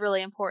it is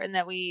really important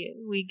that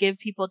we give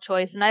people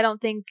choice. And I don't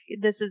think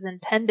this is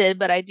intended,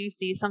 but I do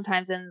see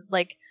sometimes in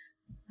like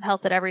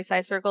health at every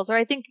size circles, or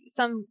I think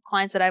some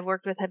clients that I've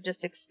worked with have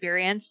just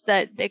experienced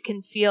that it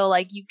can feel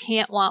like you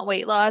can't want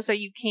weight loss or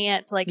you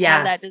can't have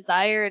that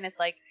desire. And it's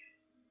like,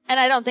 and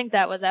I don't think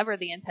that was ever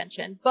the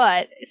intention,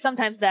 but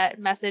sometimes that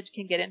message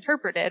can get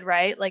interpreted,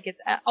 right? Like it's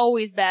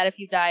always bad if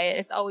you diet.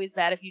 It's always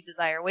bad if you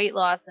desire weight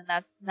loss. And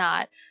that's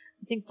not,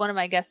 I think one of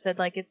my guests said,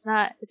 it's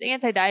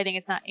anti-dieting,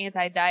 it's not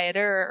anti-dieter,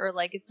 or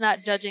it's not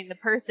judging the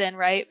person,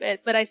 right?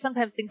 But I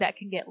sometimes think that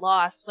can get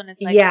lost when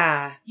it's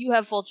you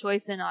have full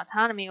choice and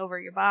autonomy over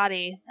your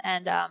body.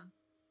 And,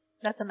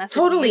 that's a message.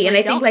 Totally. And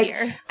I think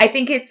hear. I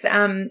think it's,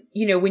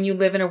 when you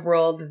live in a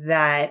world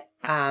that,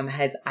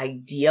 has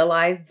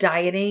idealized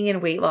dieting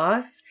and weight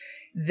loss,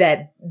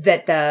 that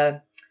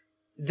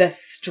the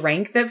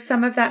strength of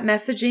some of that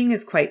messaging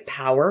is quite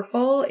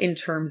powerful in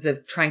terms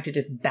of trying to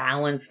just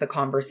balance the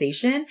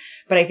conversation.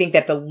 But I think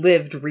that the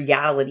lived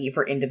reality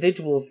for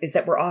individuals is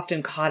that we're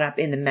often caught up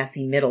in the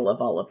messy middle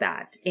of all of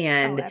that.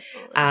 And,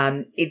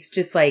 it's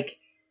just like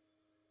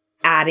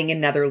adding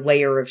another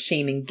layer of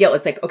shame and guilt.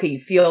 It's like, okay, you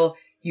feel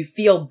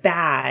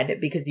bad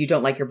because you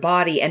don't like your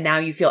body. And now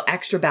you feel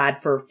extra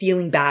bad for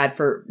feeling bad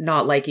for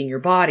not liking your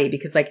body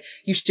because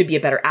you should be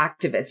a better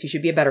activist. You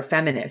should be a better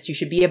feminist. You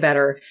should be a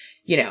better,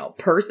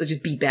 person.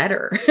 Just be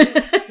better.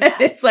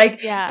 It's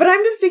like, but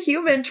I'm just a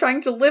human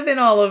trying to live in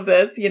all of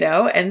this,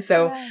 And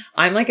so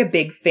I'm a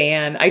big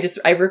fan.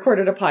 I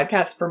recorded a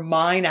podcast for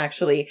mine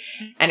actually.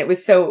 And it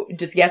was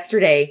just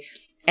yesterday.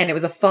 And it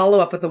was a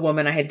follow-up with a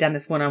woman I had done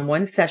this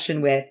one-on-one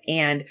session with.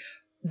 And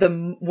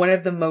one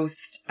of the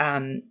most,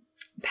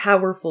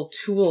 powerful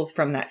tools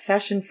from that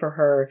session for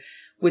her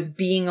was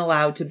being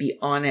allowed to be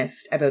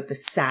honest about the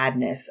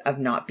sadness of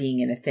not being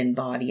in a thin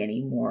body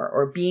anymore,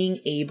 or being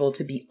able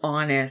to be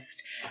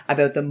honest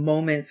about the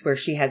moments where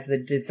she has the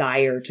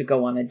desire to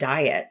go on a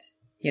diet,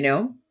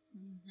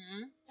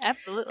 Mm-hmm.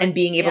 Absolutely. And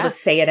being able to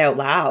say it out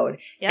loud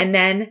and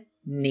then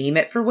name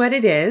it for what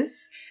it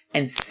is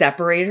and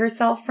separate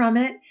herself from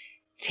it,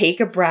 take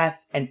a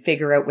breath and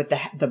figure out what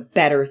the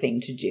better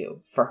thing to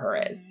do for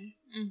her is.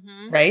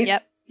 Mm-hmm. Right?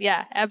 Yep.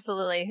 Yeah,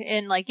 absolutely.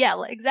 And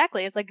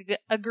exactly. It's like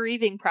a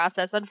grieving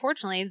process,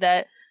 unfortunately,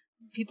 that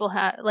people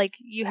have,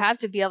 you have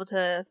to be able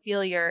to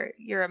feel your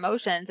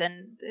emotions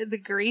and the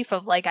grief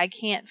of I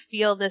can't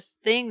feel this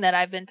thing that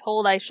I've been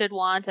told I should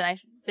want. And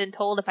I've been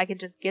told if I can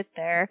just get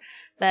there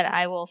that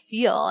I will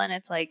feel. And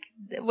it's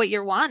what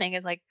you're wanting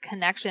is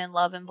connection,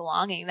 love, and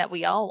belonging that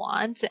we all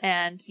want.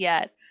 And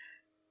yet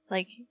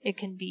it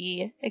can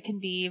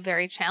be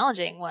very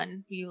challenging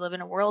when you live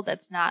in a world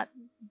that's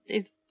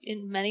it's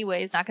in many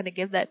ways not going to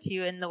give that to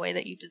you in the way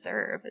that you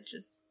deserve. It's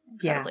just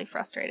incredibly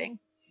frustrating.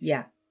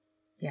 Yeah.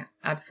 Yeah,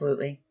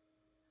 absolutely.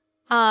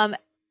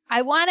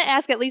 I want to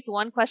ask at least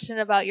one question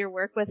about your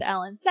work with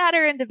Ellen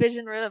Satter and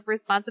Division of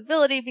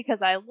Responsibility,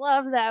 because I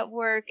love that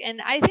work.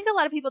 And I think a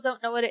lot of people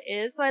don't know what it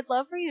is. So I'd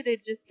love for you to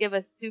just give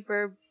a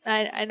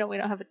I know we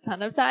don't have a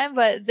ton of time,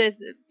 but this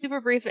super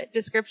brief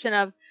description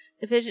of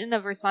Division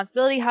of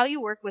Responsibility, how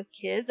you work with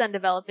kids on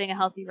developing a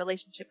healthy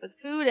relationship with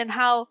food, and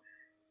how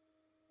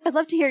I'd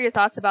love to hear your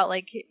thoughts about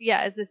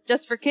is this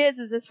just for kids?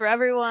 Is this for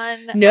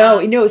everyone? No.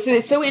 So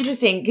it's so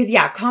interesting because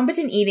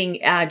competent eating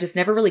just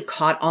never really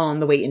caught on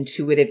the way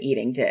intuitive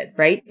eating did,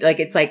 right?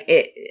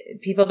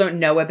 People don't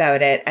know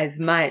about it as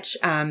much.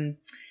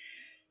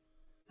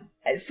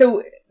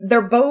 So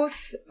they're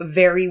both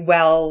very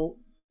well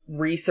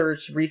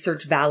research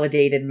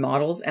validated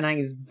models, and I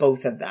use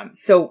both of them.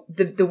 So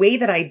the way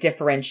that I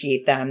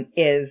differentiate them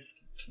is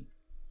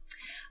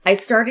I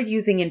started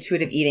using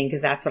intuitive eating because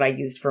that's what I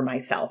used for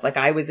myself.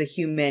 I was a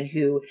human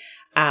who,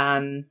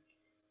 I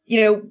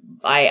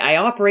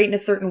operate in a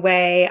certain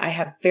way. I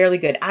have fairly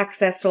good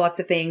access to lots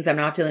of things. I'm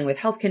not dealing with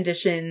health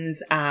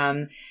conditions.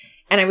 And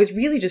I was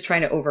really just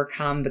trying to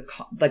overcome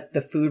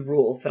the food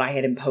rules that I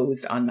had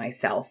imposed on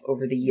myself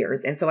over the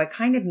years. And so I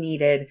kind of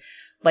needed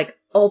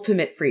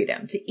ultimate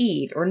freedom to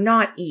eat or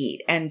not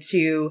eat and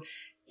to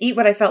eat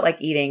what I felt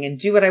like eating and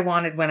do what I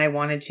wanted when I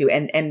wanted to.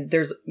 And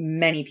there's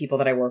many people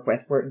that I work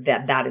with where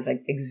that is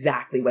like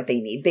exactly what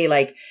they need.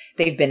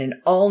 They've been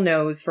in all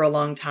no's for a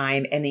long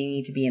time and they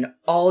need to be in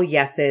all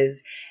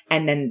yeses.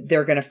 And then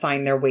they're going to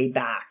find their way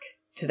back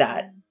to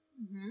that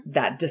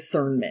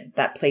discernment,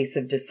 that place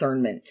of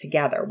discernment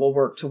together. We'll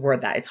work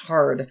toward that. It's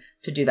hard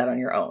to do that on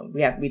your own.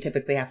 We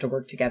typically have to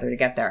work together to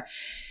get there.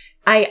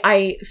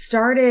 I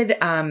started,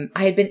 I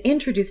had been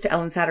introduced to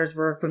Ellen Satter's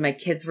work when my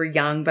kids were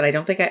young, but I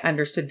don't think I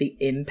understood the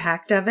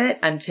impact of it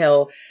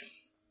until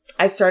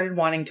I started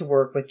wanting to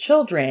work with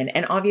children.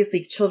 And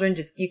obviously children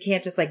you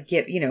can't just like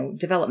get,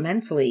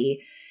 developmentally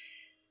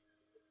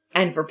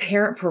and for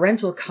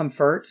parental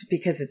comfort,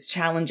 because it's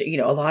challenging,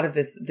 a lot of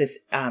this,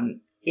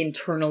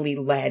 internally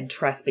led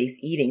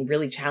trust-based eating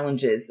really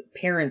challenges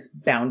parents'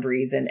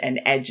 boundaries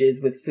and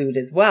edges with food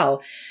as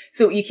well.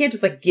 So you can't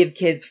just like give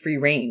kids free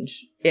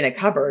range in a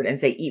cupboard and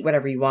say, eat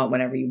whatever you want,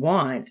 whenever you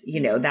want.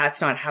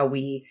 That's not how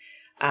we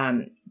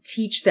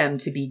teach them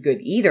to be good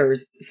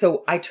eaters.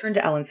 So I turned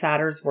to Ellen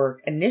Satter's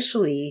work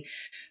initially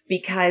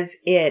because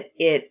it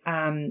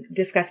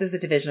discusses the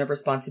division of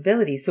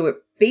responsibility. So it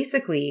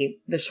basically,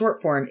 the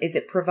short form is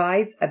it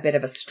provides a bit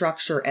of a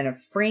structure and a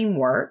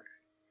framework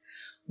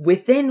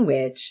within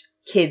which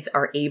kids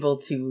are able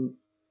to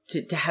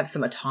have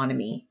some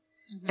autonomy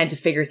and to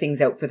figure things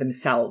out for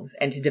themselves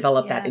and to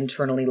develop that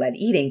internally led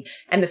eating.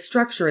 And the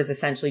structure is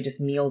essentially just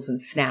meals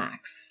and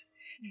snacks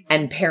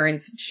and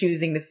parents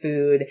choosing the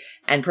food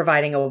and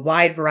providing a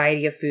wide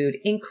variety of food,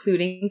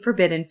 including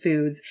forbidden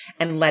foods,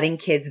 and letting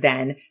kids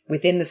then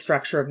within the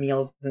structure of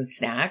meals and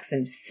snacks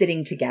and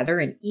sitting together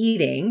and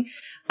eating,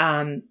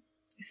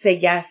 say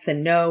yes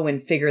and no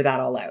and figure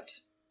that all out.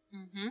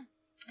 Mm-hmm.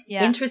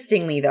 Yeah.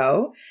 Interestingly,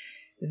 though,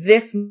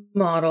 this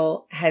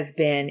model has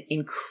been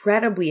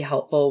incredibly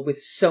helpful with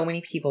so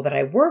many people that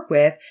I work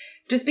with,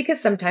 just because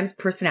sometimes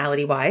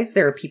personality-wise,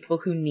 there are people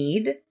who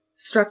need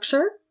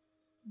structure.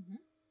 Mm-hmm.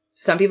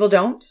 Some people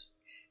don't.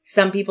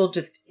 Some people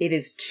it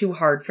is too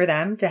hard for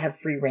them to have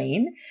free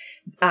reign.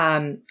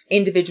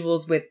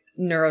 Individuals with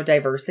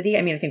neurodiversity.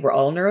 I mean, I think we're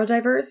all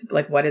neurodiverse,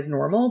 like what is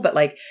normal, but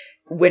like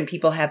when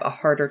people have a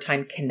harder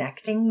time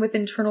connecting with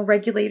internal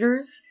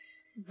regulators,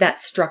 that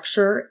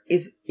structure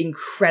is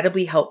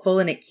incredibly helpful,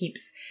 and it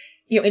keeps,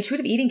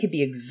 intuitive eating can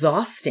be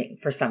exhausting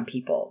for some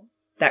people.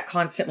 That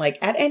constant, like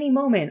at any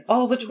moment,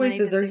 all the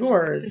choices are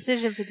yours.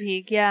 Decision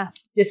fatigue. Yeah.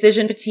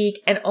 Decision fatigue,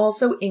 and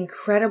also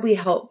incredibly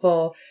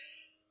helpful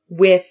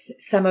with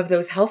some of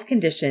those health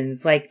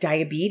conditions like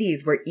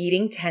diabetes, where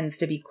eating tends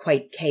to be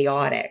quite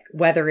chaotic,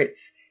 whether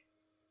it's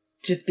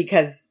just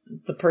because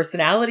the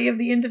personality of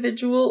the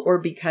individual or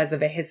because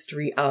of a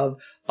history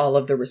of all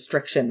of the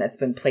restriction that's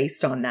been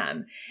placed on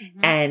them. Mm-hmm.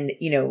 And,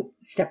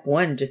 step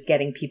one, just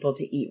getting people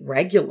to eat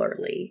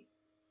regularly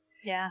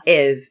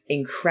is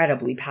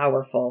incredibly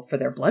powerful for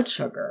their blood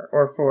sugar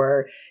or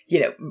for,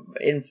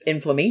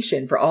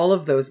 inflammation, for all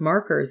of those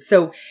markers.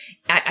 So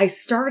I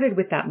started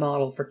with that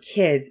model for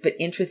kids, but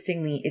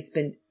interestingly, it's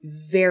been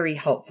very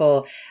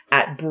helpful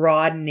at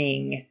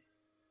broadening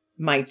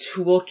my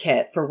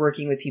toolkit for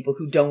working with people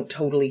who don't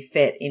totally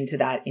fit into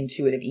that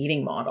intuitive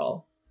eating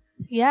model.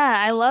 Yeah,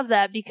 I love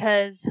that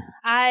because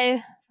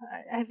I've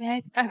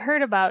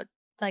heard about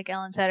like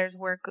Ellen Satter's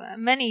work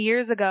many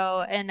years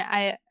ago, and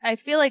I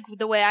feel like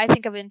the way I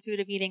think of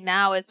intuitive eating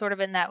now is sort of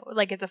in that,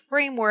 like, it's a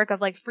framework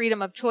of like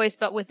freedom of choice,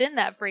 but within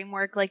that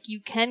framework, like you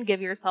can give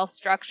yourself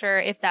structure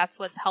if that's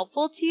what's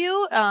helpful to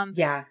you.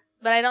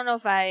 But I don't know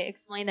if I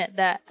explain it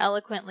that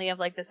eloquently of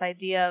like this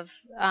idea of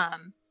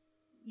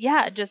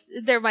just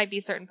there might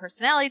be certain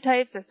personality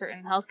types or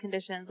certain health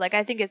conditions. Like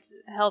I think it's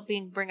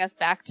helping bring us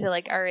back to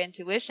like our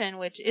intuition,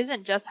 which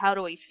isn't just how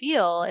do we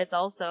feel, it's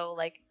also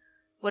like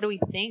what do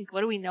we think,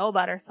 what do we know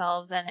about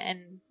ourselves,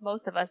 and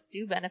most of us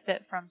do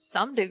benefit from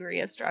some degree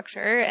of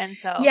structure. And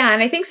so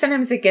and I think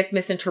sometimes it gets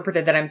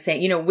misinterpreted that I'm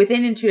saying,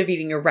 within intuitive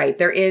eating, you're right,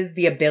 there is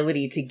the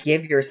ability to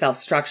give yourself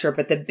structure,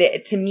 but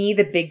to me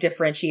the big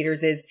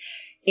differentiators is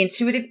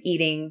intuitive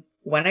eating.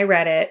 When I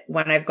read it,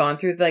 when I've gone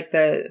through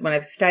when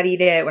I've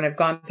studied it, when I've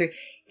gone through,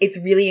 it's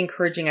really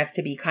encouraging us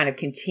to be kind of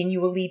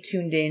continually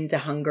tuned in to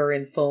hunger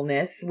and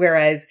fullness.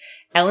 Whereas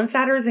Ellen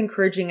Satter is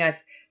encouraging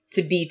us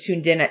to be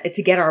tuned in,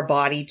 to get our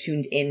body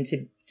tuned in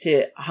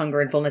to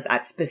hunger and fullness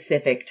at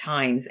specific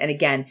times. And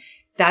again,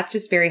 that's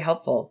just very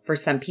helpful for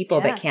some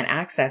people that can't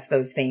access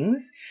those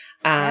things.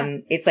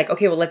 It's like,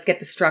 okay, well, let's get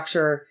the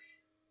structure.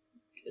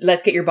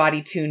 Let's get your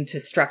body tuned to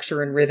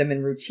structure and rhythm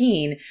and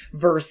routine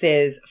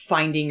versus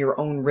finding your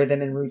own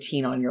rhythm and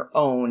routine on your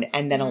own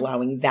and then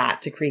allowing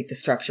that to create the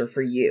structure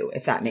for you,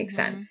 if that makes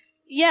sense.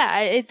 Yeah,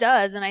 it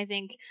does. And I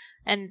think,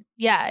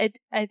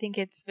 I think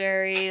it's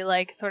very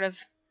like sort of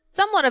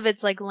somewhat of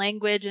it's like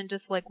language and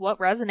just like what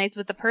resonates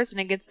with the person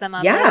and gets them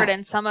on board.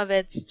 And some of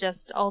it's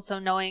just also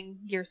knowing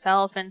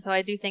yourself. And so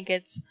I do think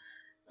it's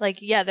like,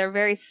 they're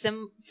very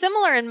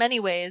similar in many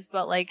ways,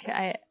 but like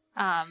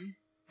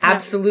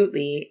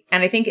absolutely.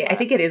 And I think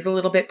it is a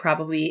little bit,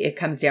 probably it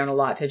comes down a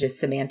lot to just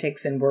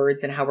semantics and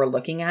words and how we're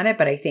looking at it.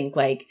 But I think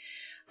like,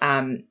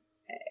 and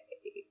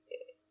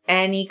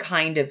any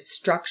kind of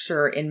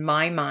structure in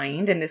my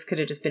mind, and this could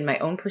have just been my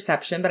own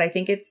perception, but I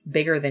think it's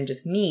bigger than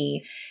just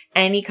me.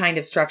 Any kind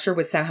of structure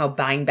was somehow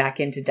buying back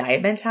into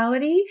diet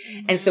mentality.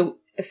 Mm-hmm. And so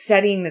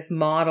studying this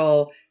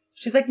model,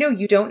 she's like, no,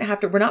 you don't have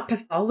to, we're not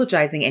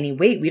pathologizing any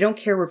weight. We don't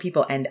care where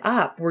people end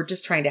up. We're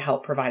just trying to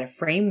help provide a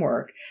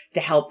framework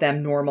to help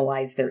them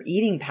normalize their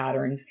eating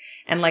patterns.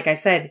 And like I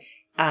said,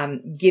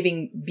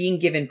 being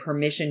given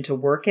permission to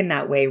work in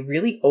that way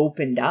really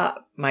opened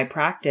up my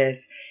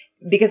practice,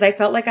 because I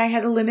felt like I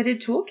had a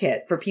limited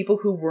toolkit for people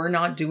who were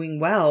not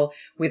doing well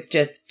with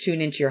just tune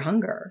into your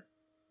hunger.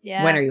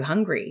 Yeah. When are you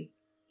hungry?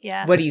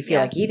 Yeah. What do you feel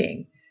like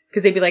eating?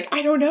 Because they'd be like,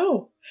 I don't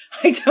know.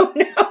 I don't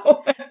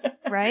know.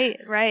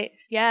 Right.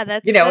 Yeah.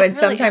 That's, and really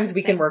sometimes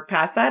we can work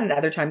past that, and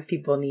other times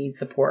people need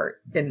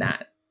support in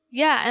that.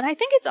 Yeah. And I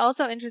think it's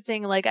also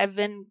interesting. Like I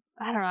don't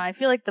know, I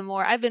feel like the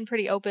more I've been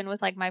pretty open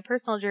with like my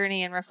personal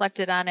journey and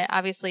reflected on it,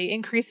 obviously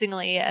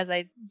increasingly as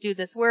I do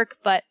this work,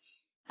 but,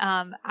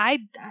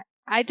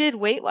 I did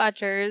Weight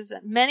Watchers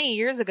many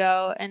years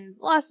ago and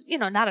lost,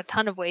 not a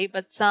ton of weight,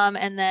 but some.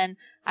 And then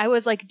I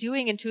was like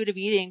doing intuitive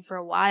eating for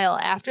a while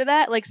after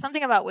that. Like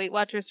something about Weight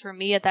Watchers for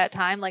me at that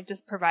time, like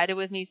just provided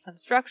with me some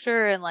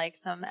structure and like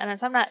and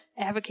so I'm not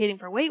advocating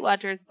for Weight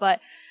Watchers, but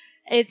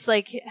it's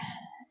like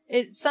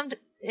but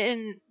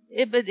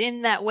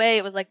in that way,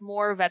 it was like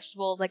more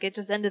vegetables. Like it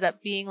just ended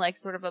up being like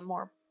sort of a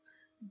more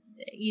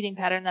eating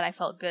pattern that I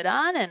felt good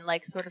on, and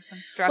like sort of some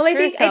structure. Well,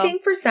 I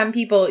think for some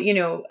people,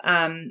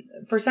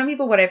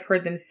 what I've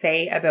heard them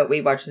say about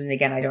Weight Watchers, and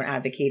again, I don't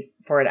advocate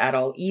for it at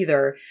all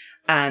either,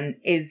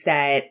 is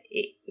that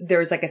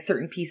there's like a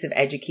certain piece of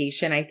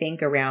education, I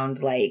think,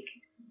 around like,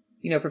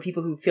 for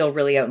people who feel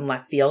really out in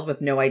left field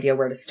with no idea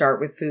where to start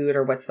with food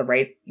or what's the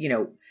right,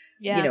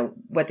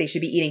 what they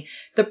should be eating.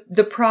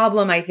 The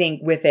problem, I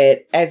think, with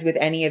it, as with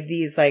any of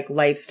these like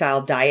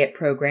lifestyle diet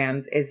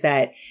programs, is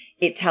that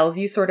it tells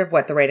you sort of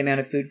what the right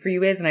amount of food for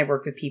you is. And I've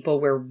worked with people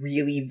where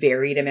really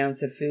varied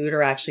amounts of food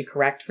are actually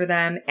correct for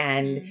them.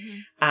 And,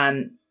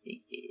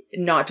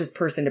 not just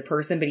person to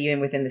person, but even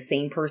within the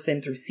same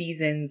person through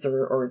seasons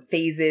or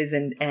phases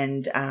and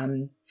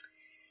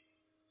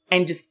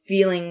just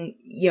feeling,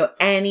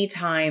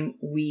 anytime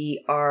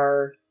we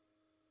are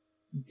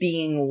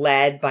being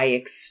led by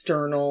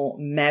external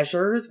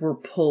measures, we're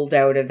pulled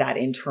out of that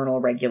internal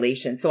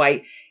regulation. So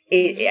I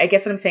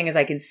guess what I'm saying is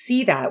I can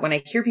see that when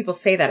I hear people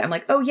say that, I'm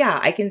like, oh yeah,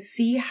 I can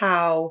see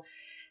how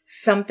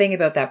something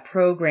about that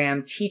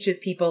program teaches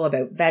people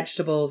about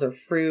vegetables or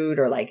fruit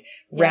or like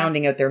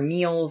rounding out their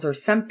meals or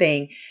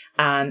something.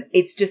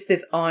 It's just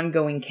this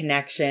ongoing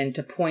connection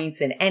to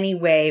points in any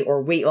way,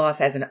 or weight loss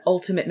as an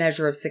ultimate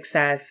measure of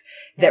success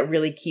that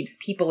really keeps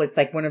people. It's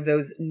like one of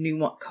those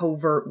new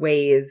covert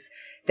ways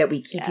that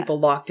we keep people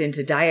locked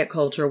into diet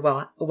culture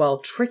while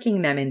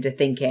tricking them into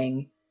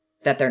thinking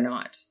that they're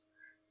not.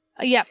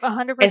 Yeah,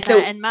 100%.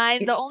 And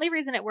the only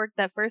reason it worked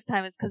that first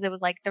time is because it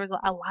was like there was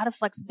a lot of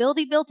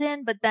flexibility built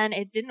in, but then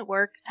it didn't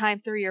work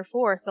time 3 or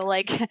 4. So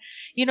like,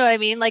 you know what I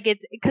mean? Like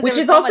which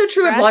is also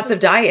true of lots of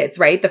diets,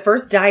 right? The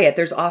first diet,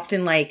 there's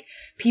often like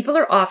people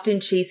are often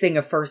chasing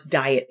a first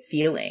diet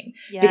feeling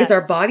because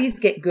our bodies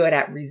get good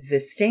at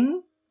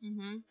resisting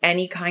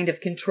any kind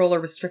of control or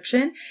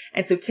restriction.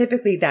 And so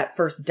typically that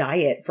first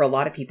diet for a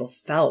lot of people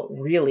felt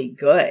really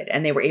good,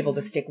 and they were able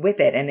to stick with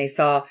it, and they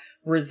saw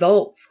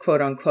results,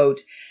 quote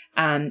unquote.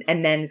 And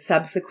then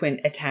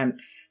subsequent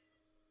attempts,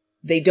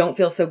 they don't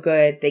feel so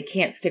good. They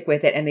can't stick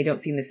with it, and they don't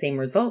see the same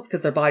results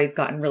because their body's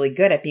gotten really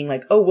good at being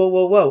like, oh,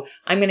 whoa.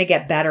 I'm going to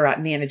get better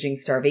at managing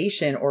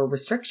starvation or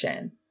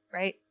restriction.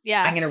 Right.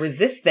 Yeah. I'm going to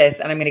resist this,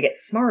 and I'm going to get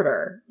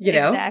smarter,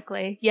 know?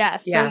 Exactly. Yeah.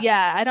 So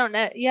I don't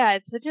know. Yeah.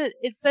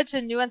 It's such a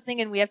nuanced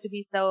thing, and we have to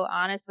be so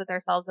honest with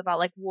ourselves about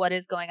like what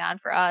is going on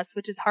for us,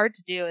 which is hard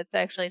to do. It's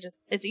actually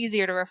it's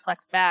easier to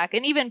reflect back.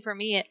 And even for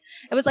me,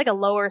 it was like a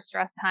lower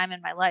stress time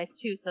in my life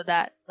too. So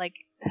that like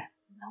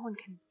no one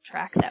can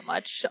track that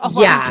much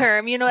long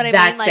term. You know what I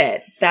mean?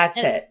 That's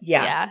it.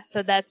 Yeah. Yeah.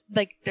 So that's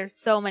like, there's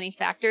so many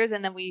factors.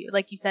 And then we,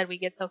 like you said, we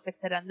get so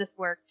fixated on this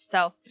work.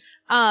 So,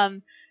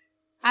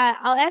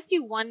 I'll ask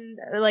you one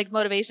like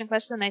motivation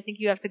question. I think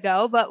you have to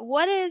go, but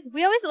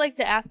we always like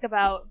to ask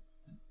about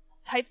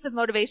types of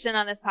motivation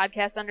on this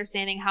podcast,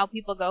 understanding how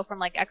people go from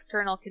like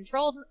external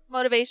controlled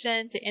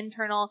motivation to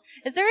internal.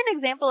 Is there an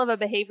example of a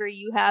behavior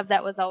you have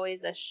that was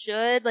always a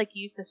should, like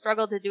you used to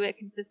struggle to do it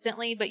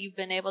consistently, but you've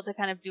been able to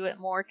kind of do it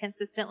more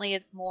consistently?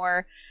 It's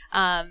more,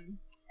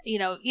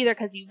 either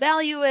because you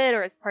value it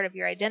or it's part of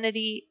your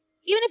identity,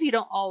 even if you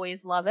don't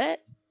always love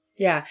it.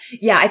 Yeah.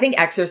 I think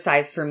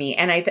exercise for me,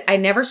 and I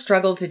never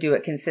struggled to do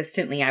it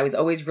consistently. I was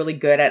always really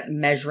good at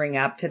measuring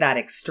up to that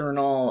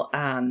external,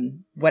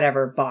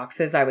 whatever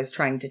boxes I was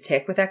trying to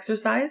tick with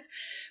exercise,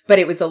 but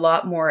it was a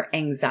lot more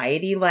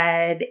anxiety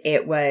led.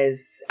 It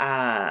was,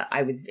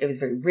 it was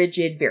very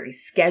rigid, very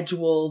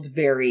scheduled,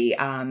 very,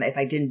 if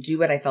I didn't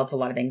do it, I felt a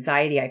lot of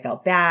anxiety. I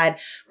felt bad.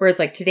 Whereas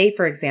like today,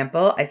 for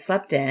example, I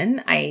slept in,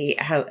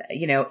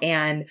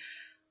 and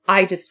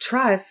I just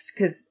trust,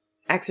 because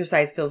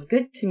exercise feels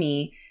good to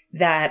me,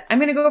 that I'm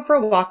going to go for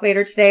a walk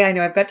later today. I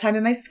know I've got time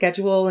in my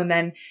schedule. And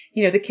then,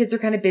 the kids are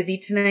kind of busy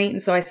tonight.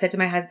 And so I said to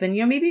my husband,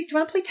 maybe do you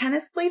want to play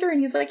tennis later? And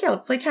he's like, yeah,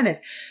 let's play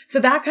tennis. So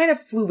that kind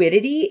of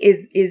fluidity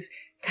is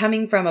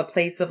coming from a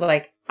place of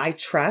like, I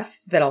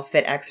trust that I'll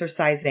fit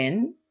exercise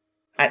in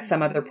at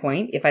some other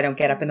point if I don't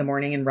get up in the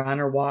morning and run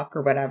or walk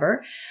or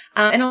whatever.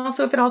 And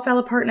also if it all fell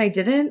apart and I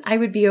didn't, I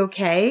would be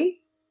okay.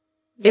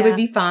 It would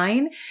be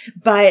fine.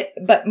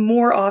 But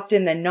more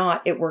often than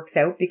not, it works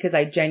out because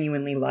I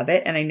genuinely love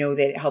it. And I know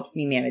that it helps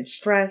me manage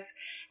stress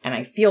and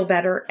I feel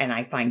better and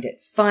I find it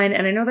fun.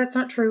 And I know that's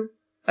not true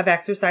of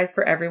exercise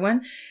for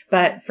everyone,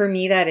 but for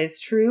me, that is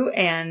true.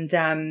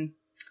 And,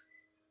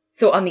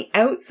 so on the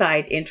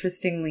outside,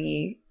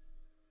 interestingly,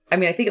 I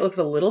mean, I think it looks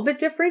a little bit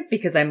different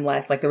because I'm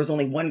less like there was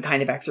only one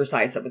kind of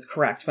exercise that was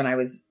correct when I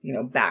was,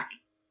 back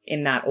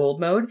in that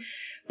old mode.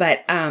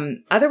 But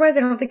otherwise, I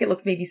don't think it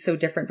looks maybe so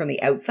different from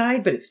the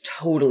outside, but it's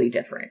totally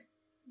different.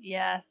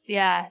 Yes.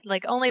 Yeah.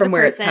 Like only from the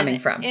where it's person coming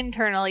from.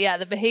 internal. Yeah.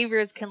 The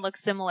behaviors can look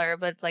similar,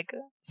 but it's like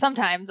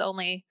sometimes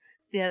only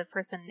the other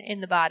person in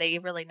the body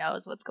really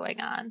knows what's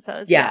going on.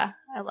 So yeah,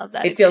 I love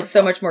that. It feels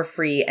so much more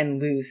free and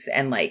loose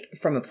and like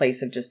from a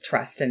place of just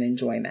trust and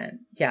enjoyment.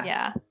 Yeah.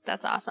 Yeah.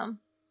 That's awesome.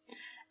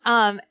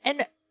 And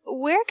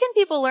where can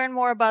people learn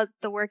more about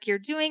the work you're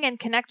doing and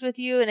connect with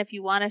you? And if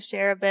you want to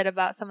share a bit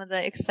about some of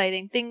the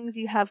exciting things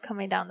you have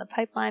coming down the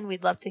pipeline,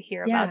 we'd love to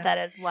hear about that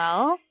as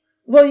well.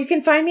 Well, you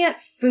can find me at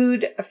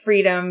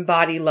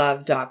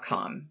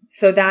foodfreedombodylove.com.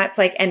 So that's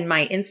like, and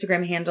my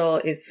Instagram handle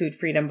is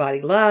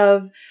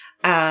foodfreedombodylove.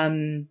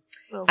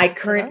 I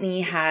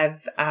currently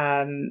have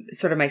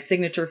sort of my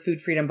signature Food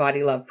Freedom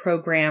Body Love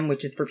program,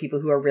 which is for people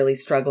who are really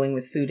struggling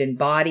with food and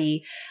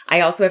body.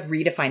 I also have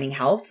Redefining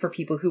Health for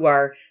people who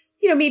are,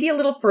 maybe a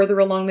little further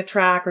along the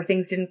track or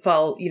things didn't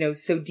fall,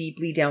 so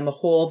deeply down the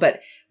hole, but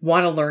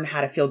want to learn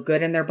how to feel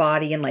good in their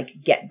body and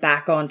like get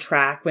back on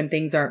track when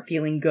things aren't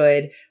feeling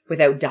good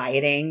without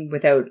dieting,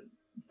 without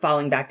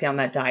falling back down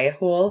that diet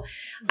hole.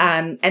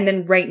 And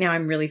then right now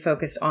I'm really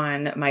focused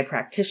on my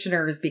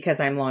practitioners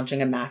because I'm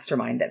launching a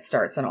mastermind that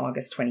starts on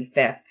August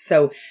 25th.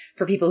 So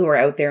for people who are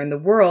out there in the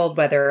world,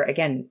 whether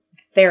again,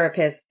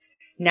 therapists,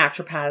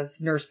 naturopaths,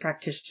 nurse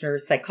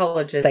practitioners,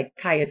 psychologists,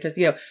 psychiatrists,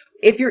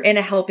 if you're in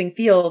a helping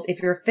field,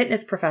 if you're a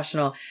fitness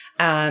professional,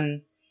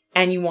 and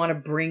you want to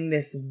bring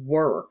this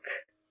work,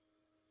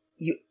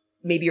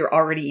 maybe you're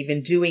already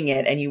even doing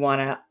it and you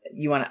want to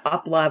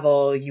up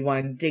level, you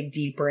want to dig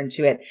deeper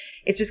into it.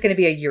 It's just going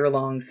to be a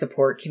year-long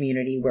support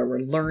community where we're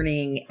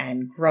learning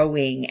and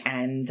growing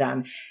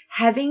and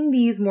having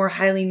these more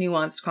highly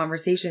nuanced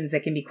conversations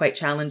that can be quite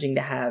challenging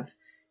to have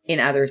in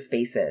other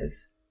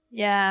spaces.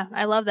 Yeah,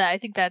 I love that. I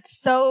think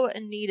that's so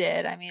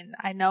needed. I mean,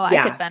 I know I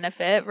could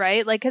benefit,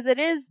 right? Like, because it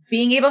is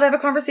being able to have a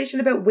conversation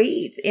about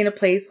weight in a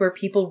place where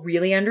people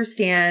really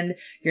understand.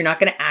 You're not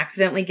going to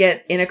accidentally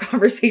get in a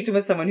conversation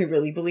with someone who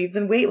really believes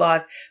in weight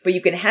loss, but you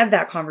can have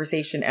that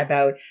conversation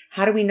about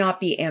how do we not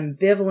be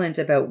ambivalent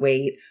about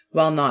weight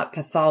while not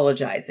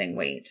pathologizing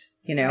weight,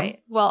 Right.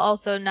 While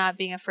also not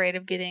being afraid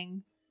of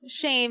getting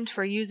shamed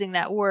for using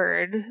that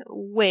word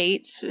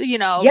weight,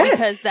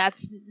 because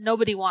that's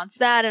nobody wants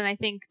that. And I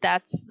think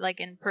that's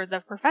like in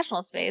the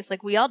professional space,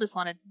 like we all just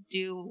want to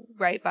do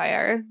right by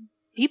our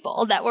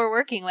people that we're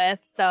working with.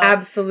 So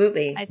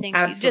absolutely. I think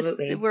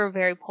we're a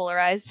very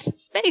polarized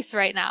space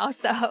right now.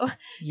 So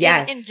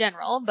yes, in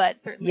general,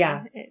 but certainly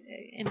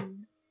it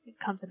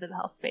comes into the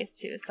health space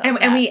too. So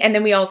and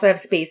then we also have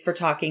space for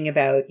talking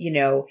about,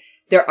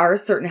 there are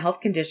certain health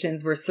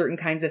conditions where certain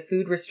kinds of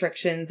food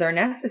restrictions are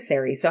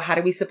necessary. So how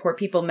do we support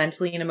people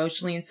mentally and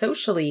emotionally and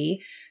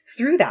socially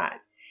through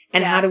that?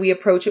 And how do we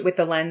approach it with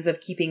the lens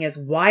of keeping as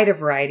wide a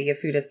variety of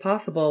food as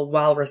possible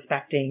while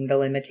respecting the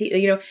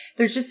limitation?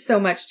 There's just so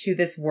much to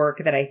this work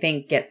that I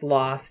think gets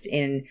lost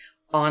in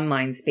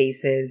online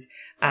spaces.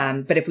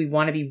 But if we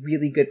want to be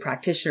really good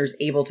practitioners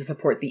able to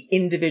support the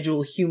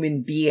individual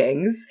human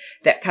beings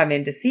that come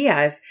in to see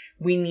us,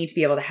 we need to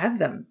be able to have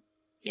them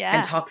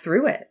and talk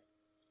through it.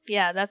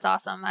 Yeah, that's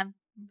awesome. I'm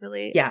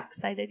really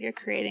excited you're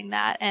creating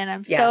that. And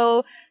I'm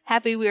so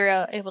happy we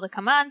were able to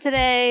come on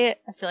today.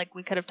 I feel like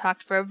we could have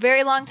talked for a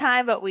very long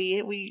time, but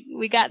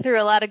we got through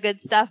a lot of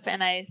good stuff.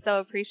 And I so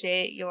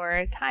appreciate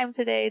your time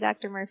today,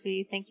 Dr.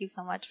 Murphy. Thank you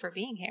so much for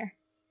being here.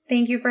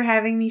 Thank you for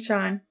having me,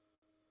 Sean.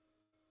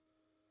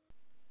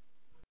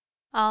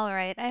 All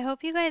right. I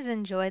hope you guys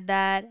enjoyed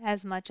that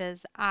as much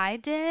as I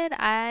did.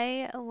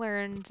 I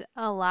learned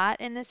a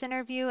lot in this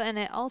interview, and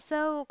it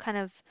also kind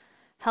of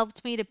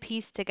helped me to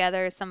piece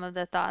together some of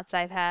the thoughts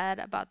I've had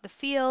about the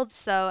field.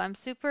 So I'm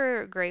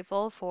super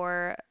grateful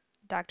for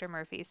Dr.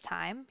 Murphy's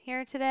time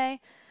here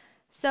today.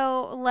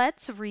 So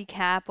let's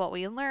recap what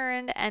we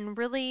learned and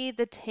really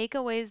the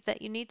takeaways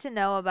that you need to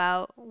know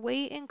about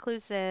weight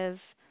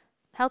inclusive,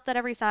 health at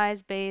every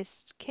size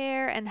based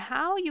care, and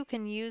how you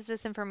can use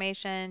this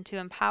information to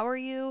empower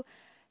you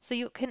so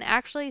you can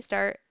actually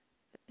start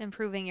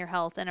improving your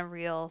health in a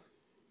real,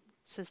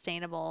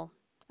 sustainable,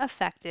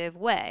 effective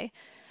way.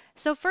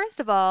 So, first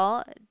of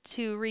all,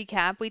 to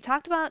recap, we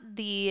talked about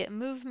the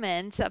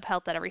movement of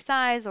health at every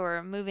size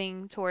or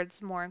moving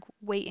towards more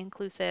weight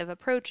inclusive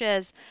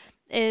approaches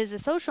is a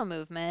social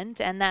movement,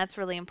 and that's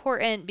really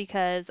important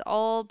because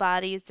all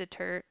bodies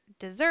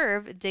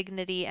deserve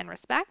dignity and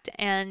respect,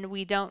 and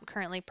we don't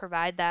currently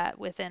provide that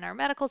within our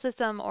medical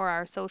system or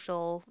our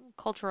social,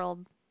 cultural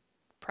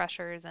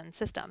pressures and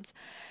systems.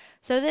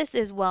 So this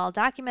is well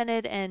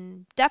documented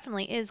and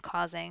definitely is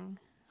causing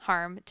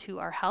harm to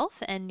our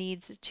health and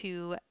needs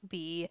to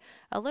be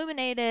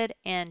illuminated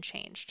and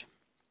changed.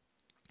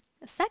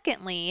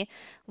 Secondly,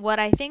 what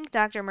I think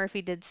Dr.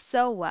 Murphy did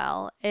so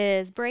well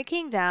is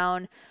breaking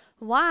down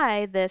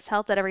why this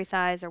health at every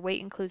size or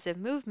weight inclusive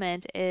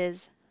movement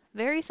is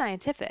very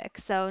scientific.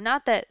 So,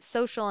 not that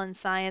social and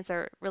science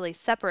are really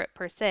separate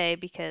per se,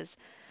 because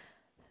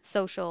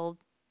social,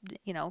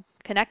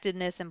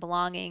 connectedness and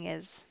belonging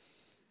is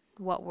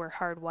what we're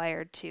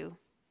hardwired to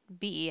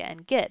be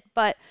and get.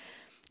 But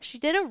she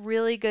did a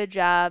really good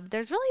job.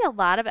 There's really a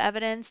lot of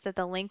evidence that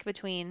the link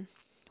between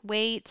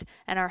weight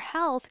and our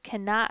health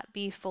cannot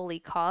be fully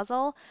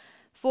causal.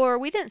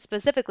 We didn't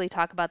specifically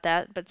talk about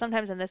that, but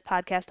sometimes in this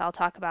podcast I'll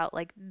talk about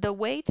like the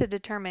way to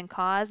determine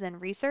cause in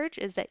research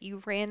is that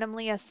you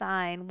randomly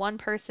assign one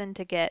person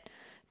to get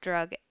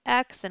drug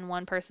X and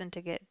one person to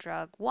get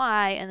drug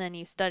Y, and then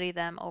you study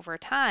them over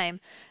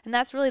time. And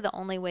that's really the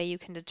only way you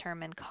can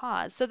determine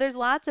cause. So there's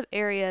lots of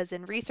areas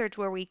in research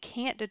where we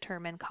can't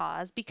determine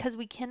cause because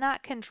we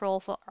cannot control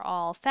for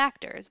all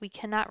factors. We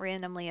cannot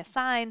randomly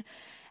assign,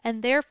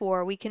 and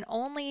therefore we can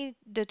only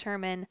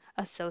determine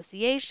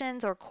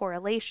associations or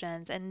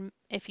correlations. And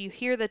if you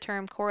hear the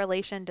term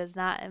correlation does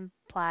not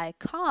imply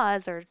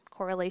cause or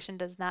correlation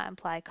does not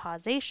imply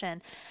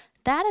causation,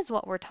 that is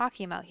what we're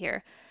talking about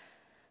here.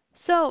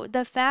 So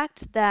the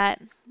fact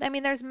that, I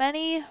mean, there's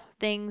many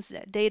things,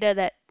 data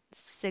that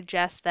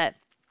suggests that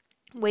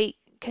weight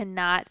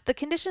cannot, the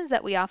conditions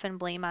that we often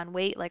blame on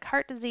weight, like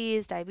heart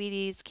disease,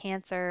 diabetes,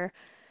 cancer,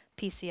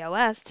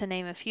 PCOS, to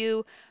name a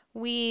few,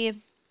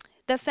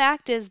 the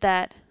fact is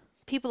that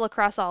people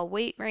across all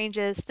weight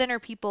ranges, thinner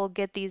people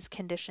get these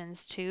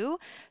conditions too.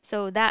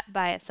 So that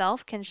by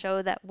itself can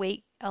show that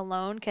weight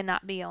alone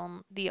cannot be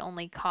the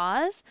only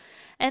cause.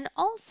 And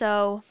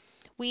also,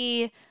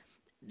 we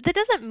that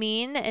doesn't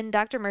mean, and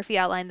Dr. Murphy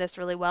outlined this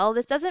really well,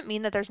 this doesn't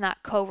mean that there's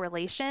not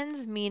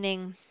correlations,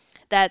 meaning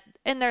that,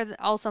 and there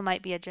also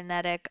might be a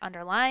genetic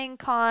underlying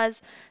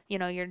cause,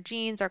 your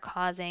genes are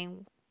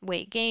causing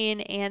weight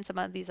gain and some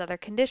of these other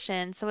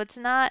conditions. So it's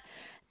not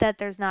that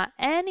there's not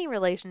any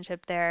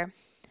relationship there,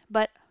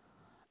 but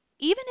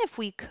even if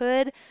we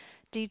could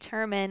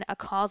determine a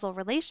causal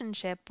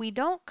relationship, we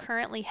don't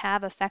currently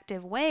have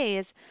effective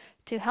ways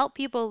to help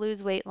people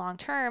lose weight long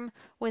term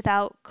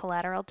without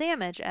collateral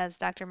damage, as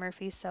Dr.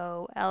 Murphy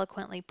so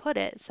eloquently put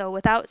it. So,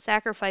 without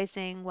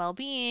sacrificing well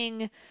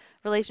being,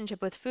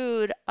 relationship with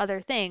food, other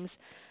things.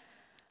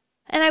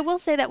 And I will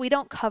say that we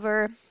don't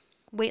cover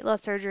weight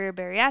loss surgery or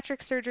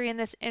bariatric surgery in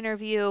this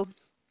interview.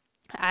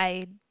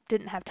 I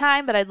didn't have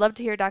time, but I'd love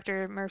to hear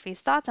Dr.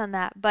 Murphy's thoughts on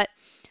that. But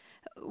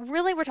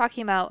really, we're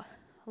talking about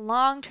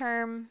long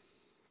term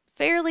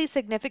fairly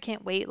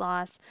significant weight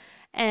loss,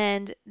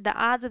 and the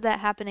odds of that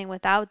happening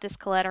without this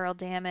collateral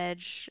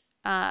damage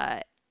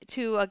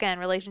to, again,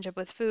 relationship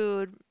with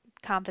food,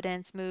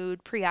 confidence,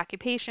 mood,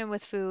 preoccupation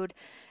with food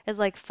is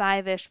like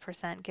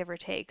 5-ish%, give or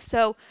take.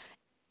 So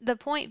the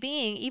point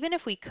being, even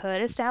if we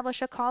could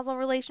establish a causal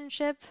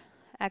relationship,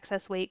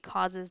 excess weight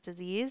causes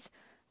disease,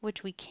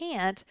 which we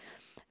can't,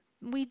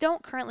 we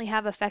don't currently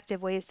have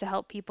effective ways to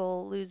help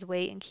people lose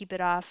weight and keep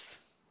it off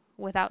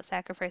without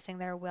sacrificing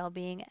their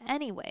well-being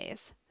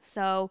anyways.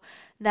 So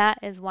that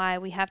is why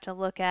we have to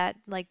look at,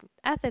 like,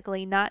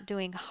 ethically not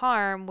doing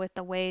harm with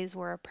the ways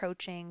we're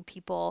approaching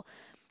people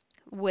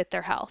with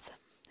their health.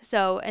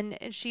 So, and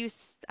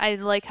I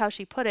like how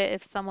she put it,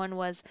 if someone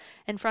was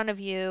in front of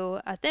you,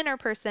 a thinner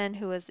person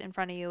who was in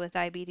front of you with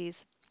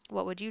diabetes,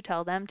 what would you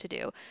tell them to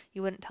do?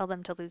 You wouldn't tell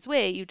them to lose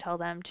weight. You tell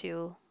them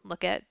to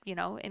look at,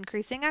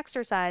 increasing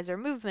exercise or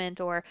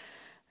movement or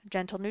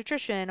gentle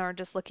nutrition or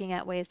just looking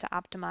at ways to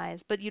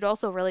optimize. But you'd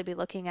also really be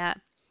looking at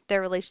their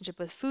relationship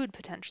with food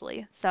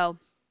potentially. So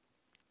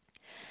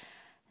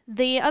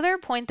the other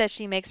point that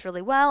she makes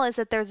really well is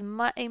that there's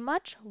a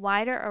much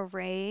wider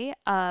array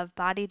of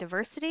body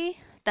diversity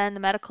than the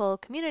medical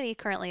community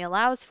currently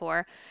allows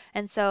for.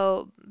 And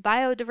so,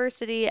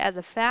 biodiversity as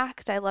a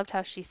fact, I loved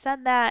how she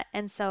said that.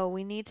 And so,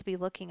 we need to be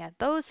looking at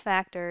those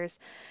factors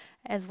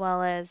as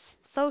well as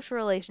social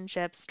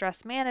relationships,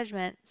 stress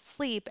management,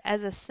 sleep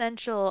as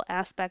essential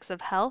aspects of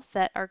health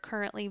that are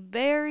currently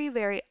very,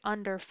 very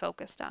under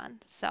focused on.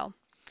 So,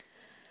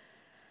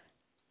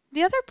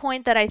 the other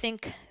point that I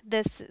think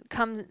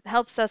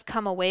helps us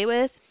come away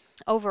with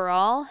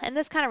overall, and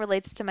this kind of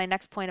relates to my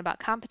next point about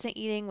competent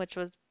eating, which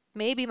was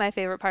maybe my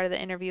favorite part of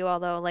the interview,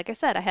 although, like I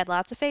said, I had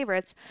lots of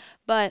favorites,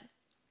 but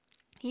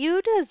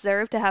you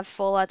deserve to have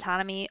full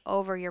autonomy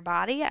over your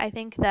body. I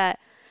think that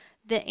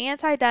the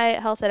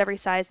anti-diet health at every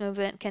size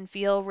movement can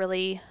feel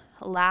really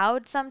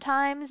loud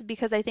sometimes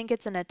because I think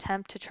it's an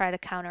attempt to try to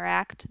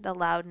counteract the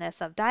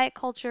loudness of diet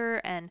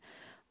culture and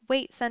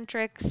weight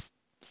centric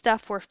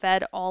stuff we're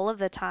fed all of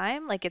the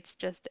time. Like it's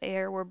just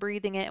air, we're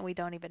breathing it and we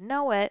don't even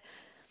know it.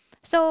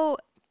 So,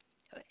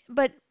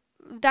 but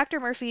Dr.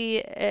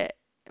 Murphy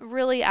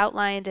really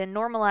outlined and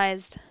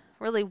normalized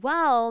really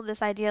well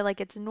this idea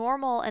like it's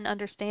normal and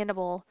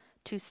understandable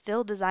to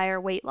still desire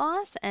weight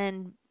loss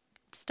and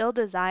still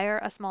desire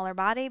a smaller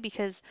body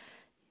because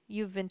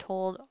you've been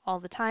told all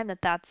the time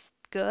that that's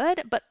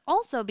good, but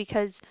also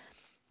because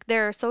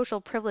there are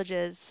social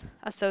privileges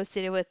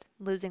associated with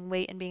losing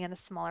weight and being in a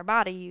smaller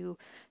body.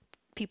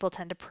 People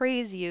tend to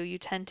praise you. You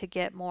tend to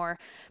get more,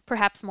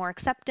 perhaps more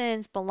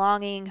acceptance,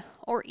 belonging,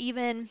 or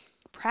even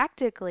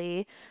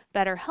practically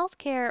better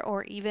healthcare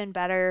or even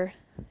better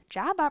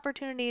job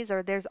opportunities.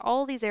 Or there's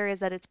all these areas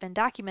that it's been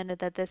documented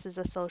that this is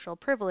a social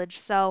privilege.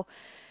 So,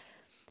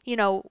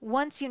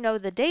 once you know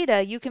the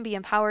data, you can be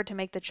empowered to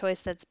make the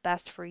choice that's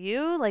best for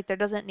you. Like, there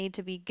doesn't need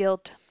to be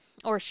guilt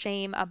or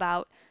shame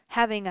about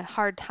having a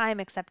hard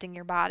time accepting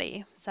your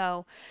body.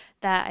 So,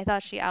 that I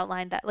thought she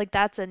outlined that, like,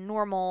 that's a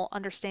normal,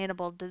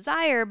 understandable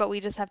desire, but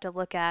we just have to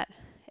look at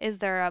is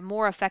there a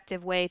more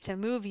effective way to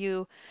move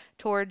you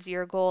towards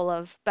your goal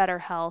of better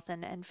health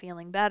and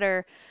feeling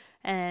better?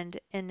 And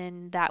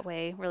in that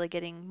way, really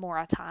getting more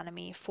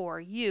autonomy for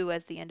you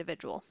as the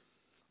individual.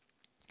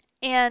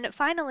 And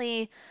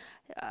finally,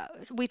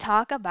 we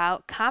talk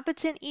about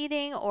competent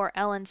eating or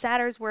Ellen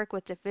Satter's work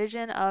with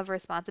division of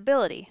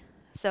responsibility.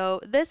 So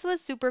this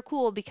was super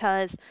cool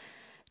because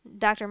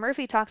Dr.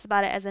 Murphy talks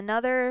about it as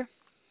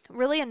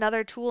really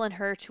another tool in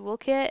her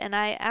toolkit, and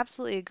I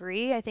absolutely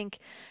agree. I think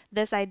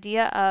this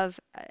idea of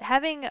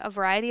having a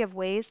variety of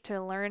ways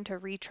to learn to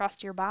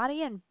retrust your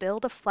body and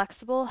build a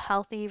flexible,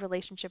 healthy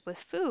relationship with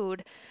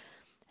food.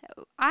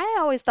 I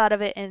always thought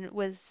of it and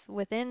was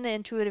within the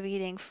intuitive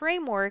eating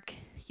framework,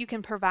 you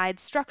can provide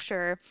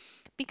structure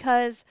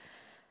because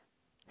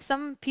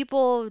some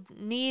people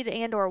need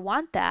and or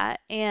want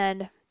that,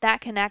 and that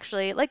can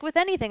actually, like with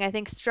anything, I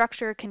think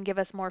structure can give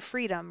us more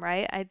freedom,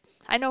 right?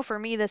 I know for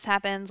me this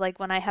happens like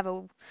when I have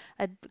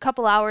a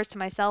couple hours to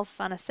myself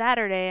on a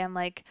Saturday. I'm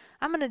like,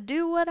 I'm going to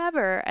do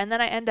whatever, and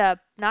then I end up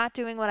not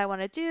doing what I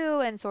want to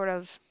do and sort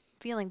of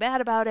feeling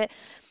bad about it.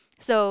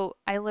 So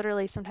I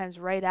literally sometimes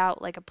write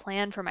out like a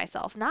plan for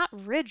myself, not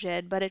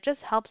rigid, but it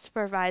just helps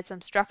provide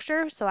some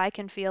structure so I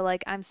can feel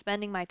like I'm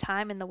spending my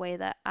time in the way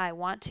that I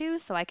want to,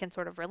 so I can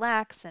sort of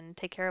relax and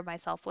take care of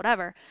myself,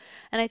 whatever.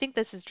 And I think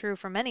this is true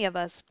for many of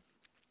us,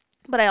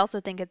 but I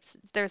also think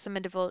there's some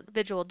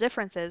individual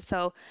differences.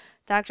 So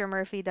Dr.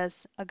 Murphy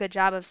does a good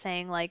job of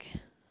saying like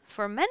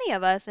for many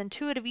of us,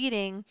 intuitive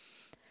eating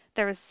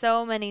there was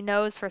so many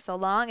no's for so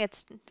long.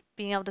 It's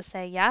being able to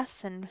say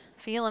yes and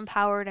feel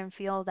empowered and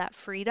feel that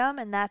freedom.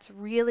 And that's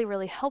really,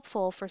 really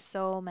helpful for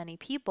so many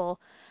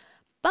people.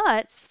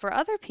 But for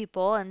other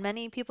people and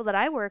many people that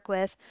I work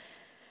with,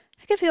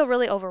 it can feel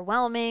really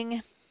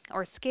overwhelming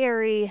or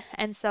scary.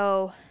 And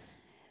so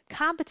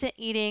competent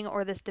eating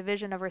or this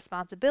division of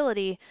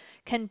responsibility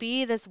can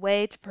be this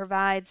way to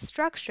provide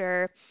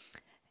structure.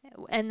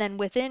 And then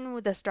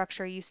within the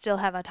structure, you still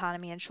have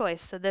autonomy and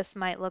choice. So this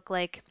might look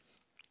like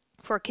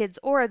for kids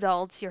or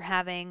adults, you're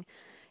having,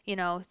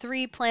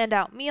 3 planned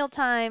out meal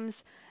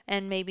times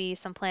and maybe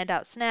some planned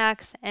out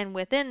snacks. And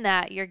within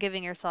that, you're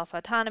giving yourself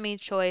autonomy,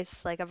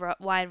 choice, like a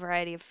wide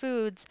variety of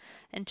foods,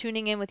 and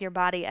tuning in with your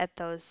body at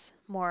those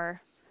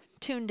more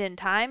tuned in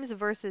times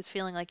versus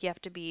feeling like you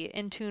have to be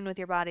in tune with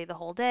your body the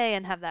whole day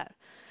and have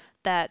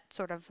that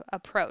sort of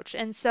approach.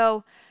 And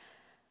so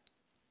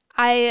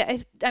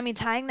I mean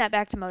tying that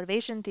back to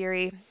motivation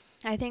theory,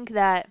 I think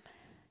that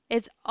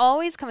it's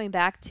always coming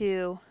back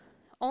to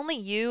only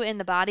you in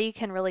the body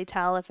can really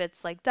tell if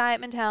it's like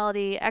diet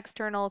mentality,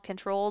 external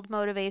controlled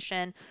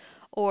motivation,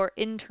 or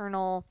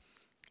internal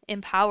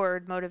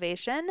empowered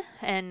motivation.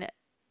 And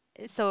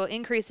so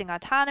increasing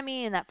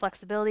autonomy and that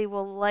flexibility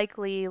will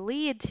likely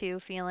lead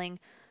to feeling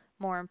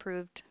more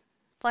improved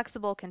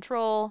flexible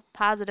control,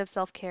 positive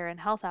self-care, and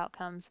health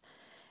outcomes.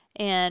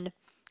 And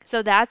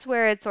so that's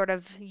where it's sort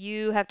of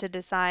you have to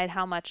decide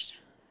how much,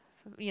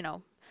 you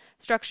know,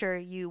 structure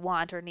you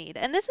want or need.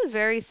 And this is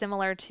very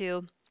similar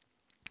to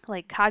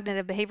like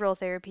cognitive behavioral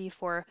therapy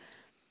for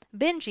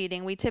binge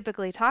eating. We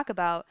typically talk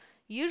about,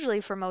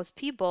 usually for most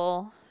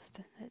people,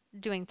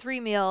 doing 3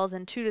 meals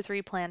and 2 to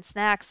 3 planned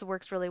snacks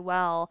works really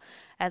well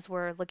as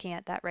we're looking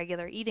at that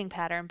regular eating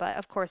pattern. But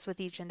of course, with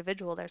each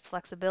individual, there's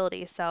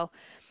flexibility. So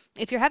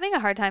if you're having a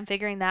hard time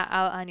figuring that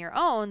out on your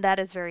own, that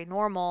is very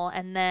normal.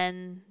 And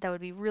then that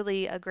would be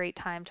really a great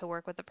time to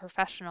work with a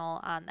professional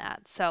on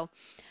that. So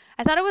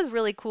I thought it was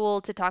really cool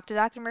to talk to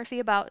Dr.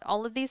 Murphy about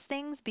all of these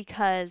things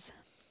because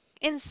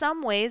in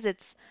some ways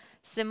it's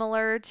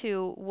similar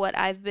to what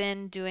I've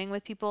been doing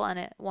with people on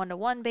a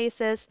one-to-one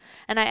basis.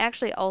 And I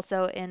actually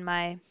also in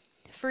my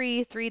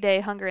free 3-day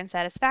hunger and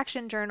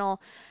satisfaction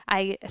journal,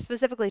 I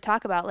specifically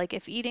talk about like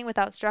if eating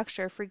without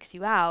structure freaks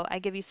you out, I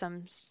give you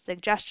some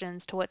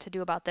suggestions to what to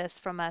do about this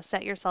from a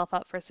set yourself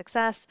up for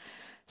success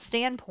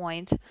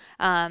standpoint.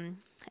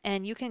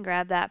 And you can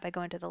grab that by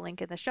going to the link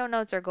in the show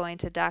notes or going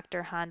to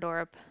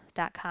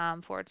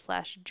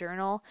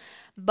drhondorp.com/journal.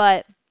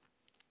 But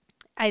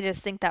I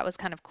just think that was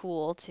kind of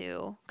cool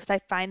too, because I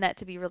find that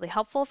to be really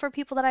helpful for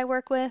people that I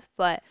work with.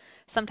 But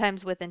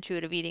sometimes with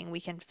intuitive eating, we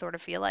can sort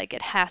of feel like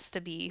it has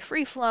to be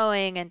free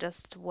flowing and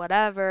just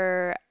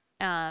whatever.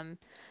 Um,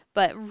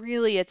 but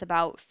really, it's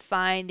about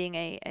finding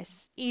a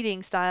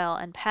eating style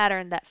and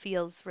pattern that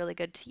feels really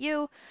good to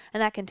you.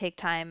 And that can take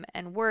time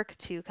and work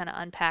to kind of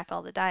unpack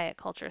all the diet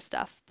culture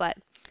stuff. But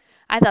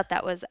I thought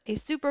that was a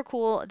super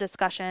cool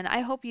discussion.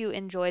 I hope you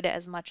enjoyed it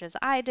as much as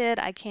I did.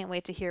 I can't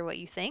wait to hear what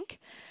you think.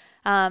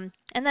 And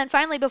then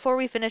finally, before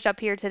we finish up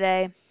here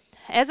today,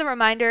 as a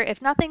reminder,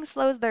 if nothing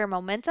slows their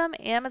momentum,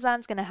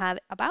 Amazon's going to have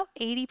about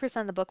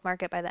 80% of the book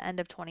market by the end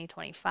of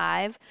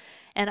 2025.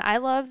 And I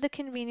love the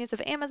convenience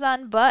of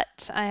Amazon,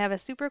 but I have a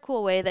super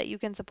cool way that you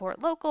can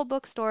support local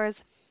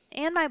bookstores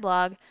and my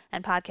blog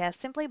and podcast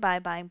simply by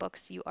buying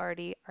books you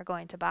already are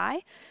going to buy.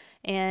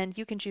 And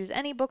you can choose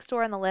any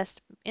bookstore on the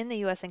list in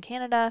the US and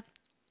Canada.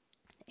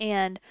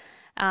 And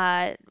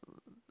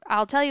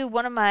I'll tell you,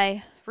 one of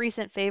my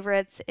recent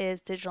favorites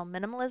is Digital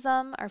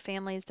Minimalism. Our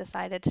family's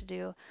decided to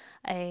do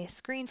a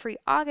screen-free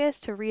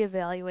August to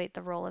reevaluate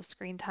the role of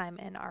screen time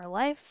in our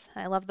lives.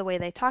 I love the way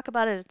they talk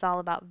about it. It's all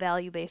about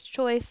value-based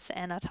choice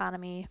and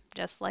autonomy,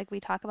 just like we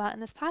talk about in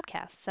this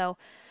podcast. So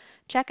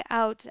check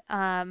out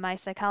my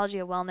Psychology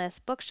of Wellness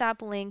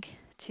bookshop link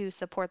to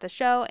support the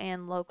show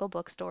and local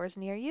bookstores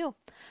near you.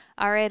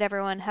 All right,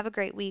 everyone, have a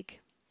great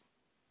week.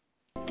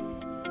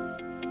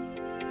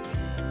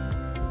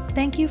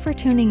 Thank you for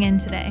tuning in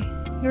today.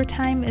 Your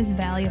time is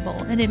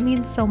valuable, and it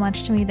means so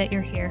much to me that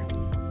you're here.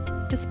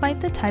 Despite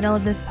the title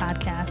of this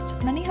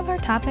podcast, many of our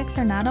topics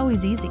are not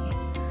always easy.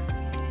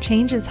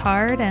 Change is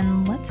hard,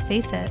 and let's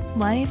face it,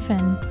 life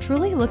and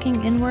truly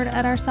looking inward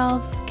at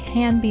ourselves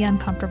can be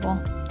uncomfortable.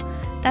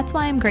 That's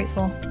why I'm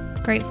grateful.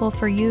 Grateful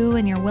for you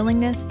and your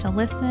willingness to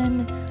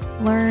listen,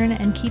 learn,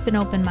 and keep an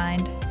open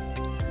mind.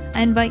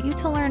 I invite you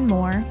to learn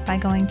more by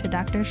going to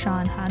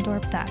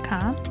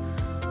drshonhondorp.com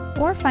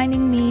or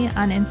finding me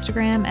on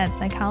Instagram at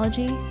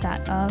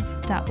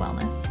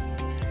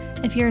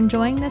psychology.of.wellness. If you're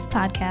enjoying this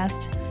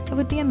podcast, it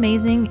would be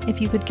amazing if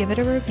you could give it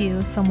a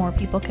review so more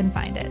people can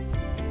find it.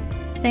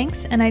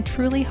 Thanks, and I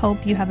truly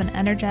hope you have an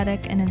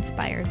energetic and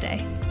inspired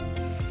day.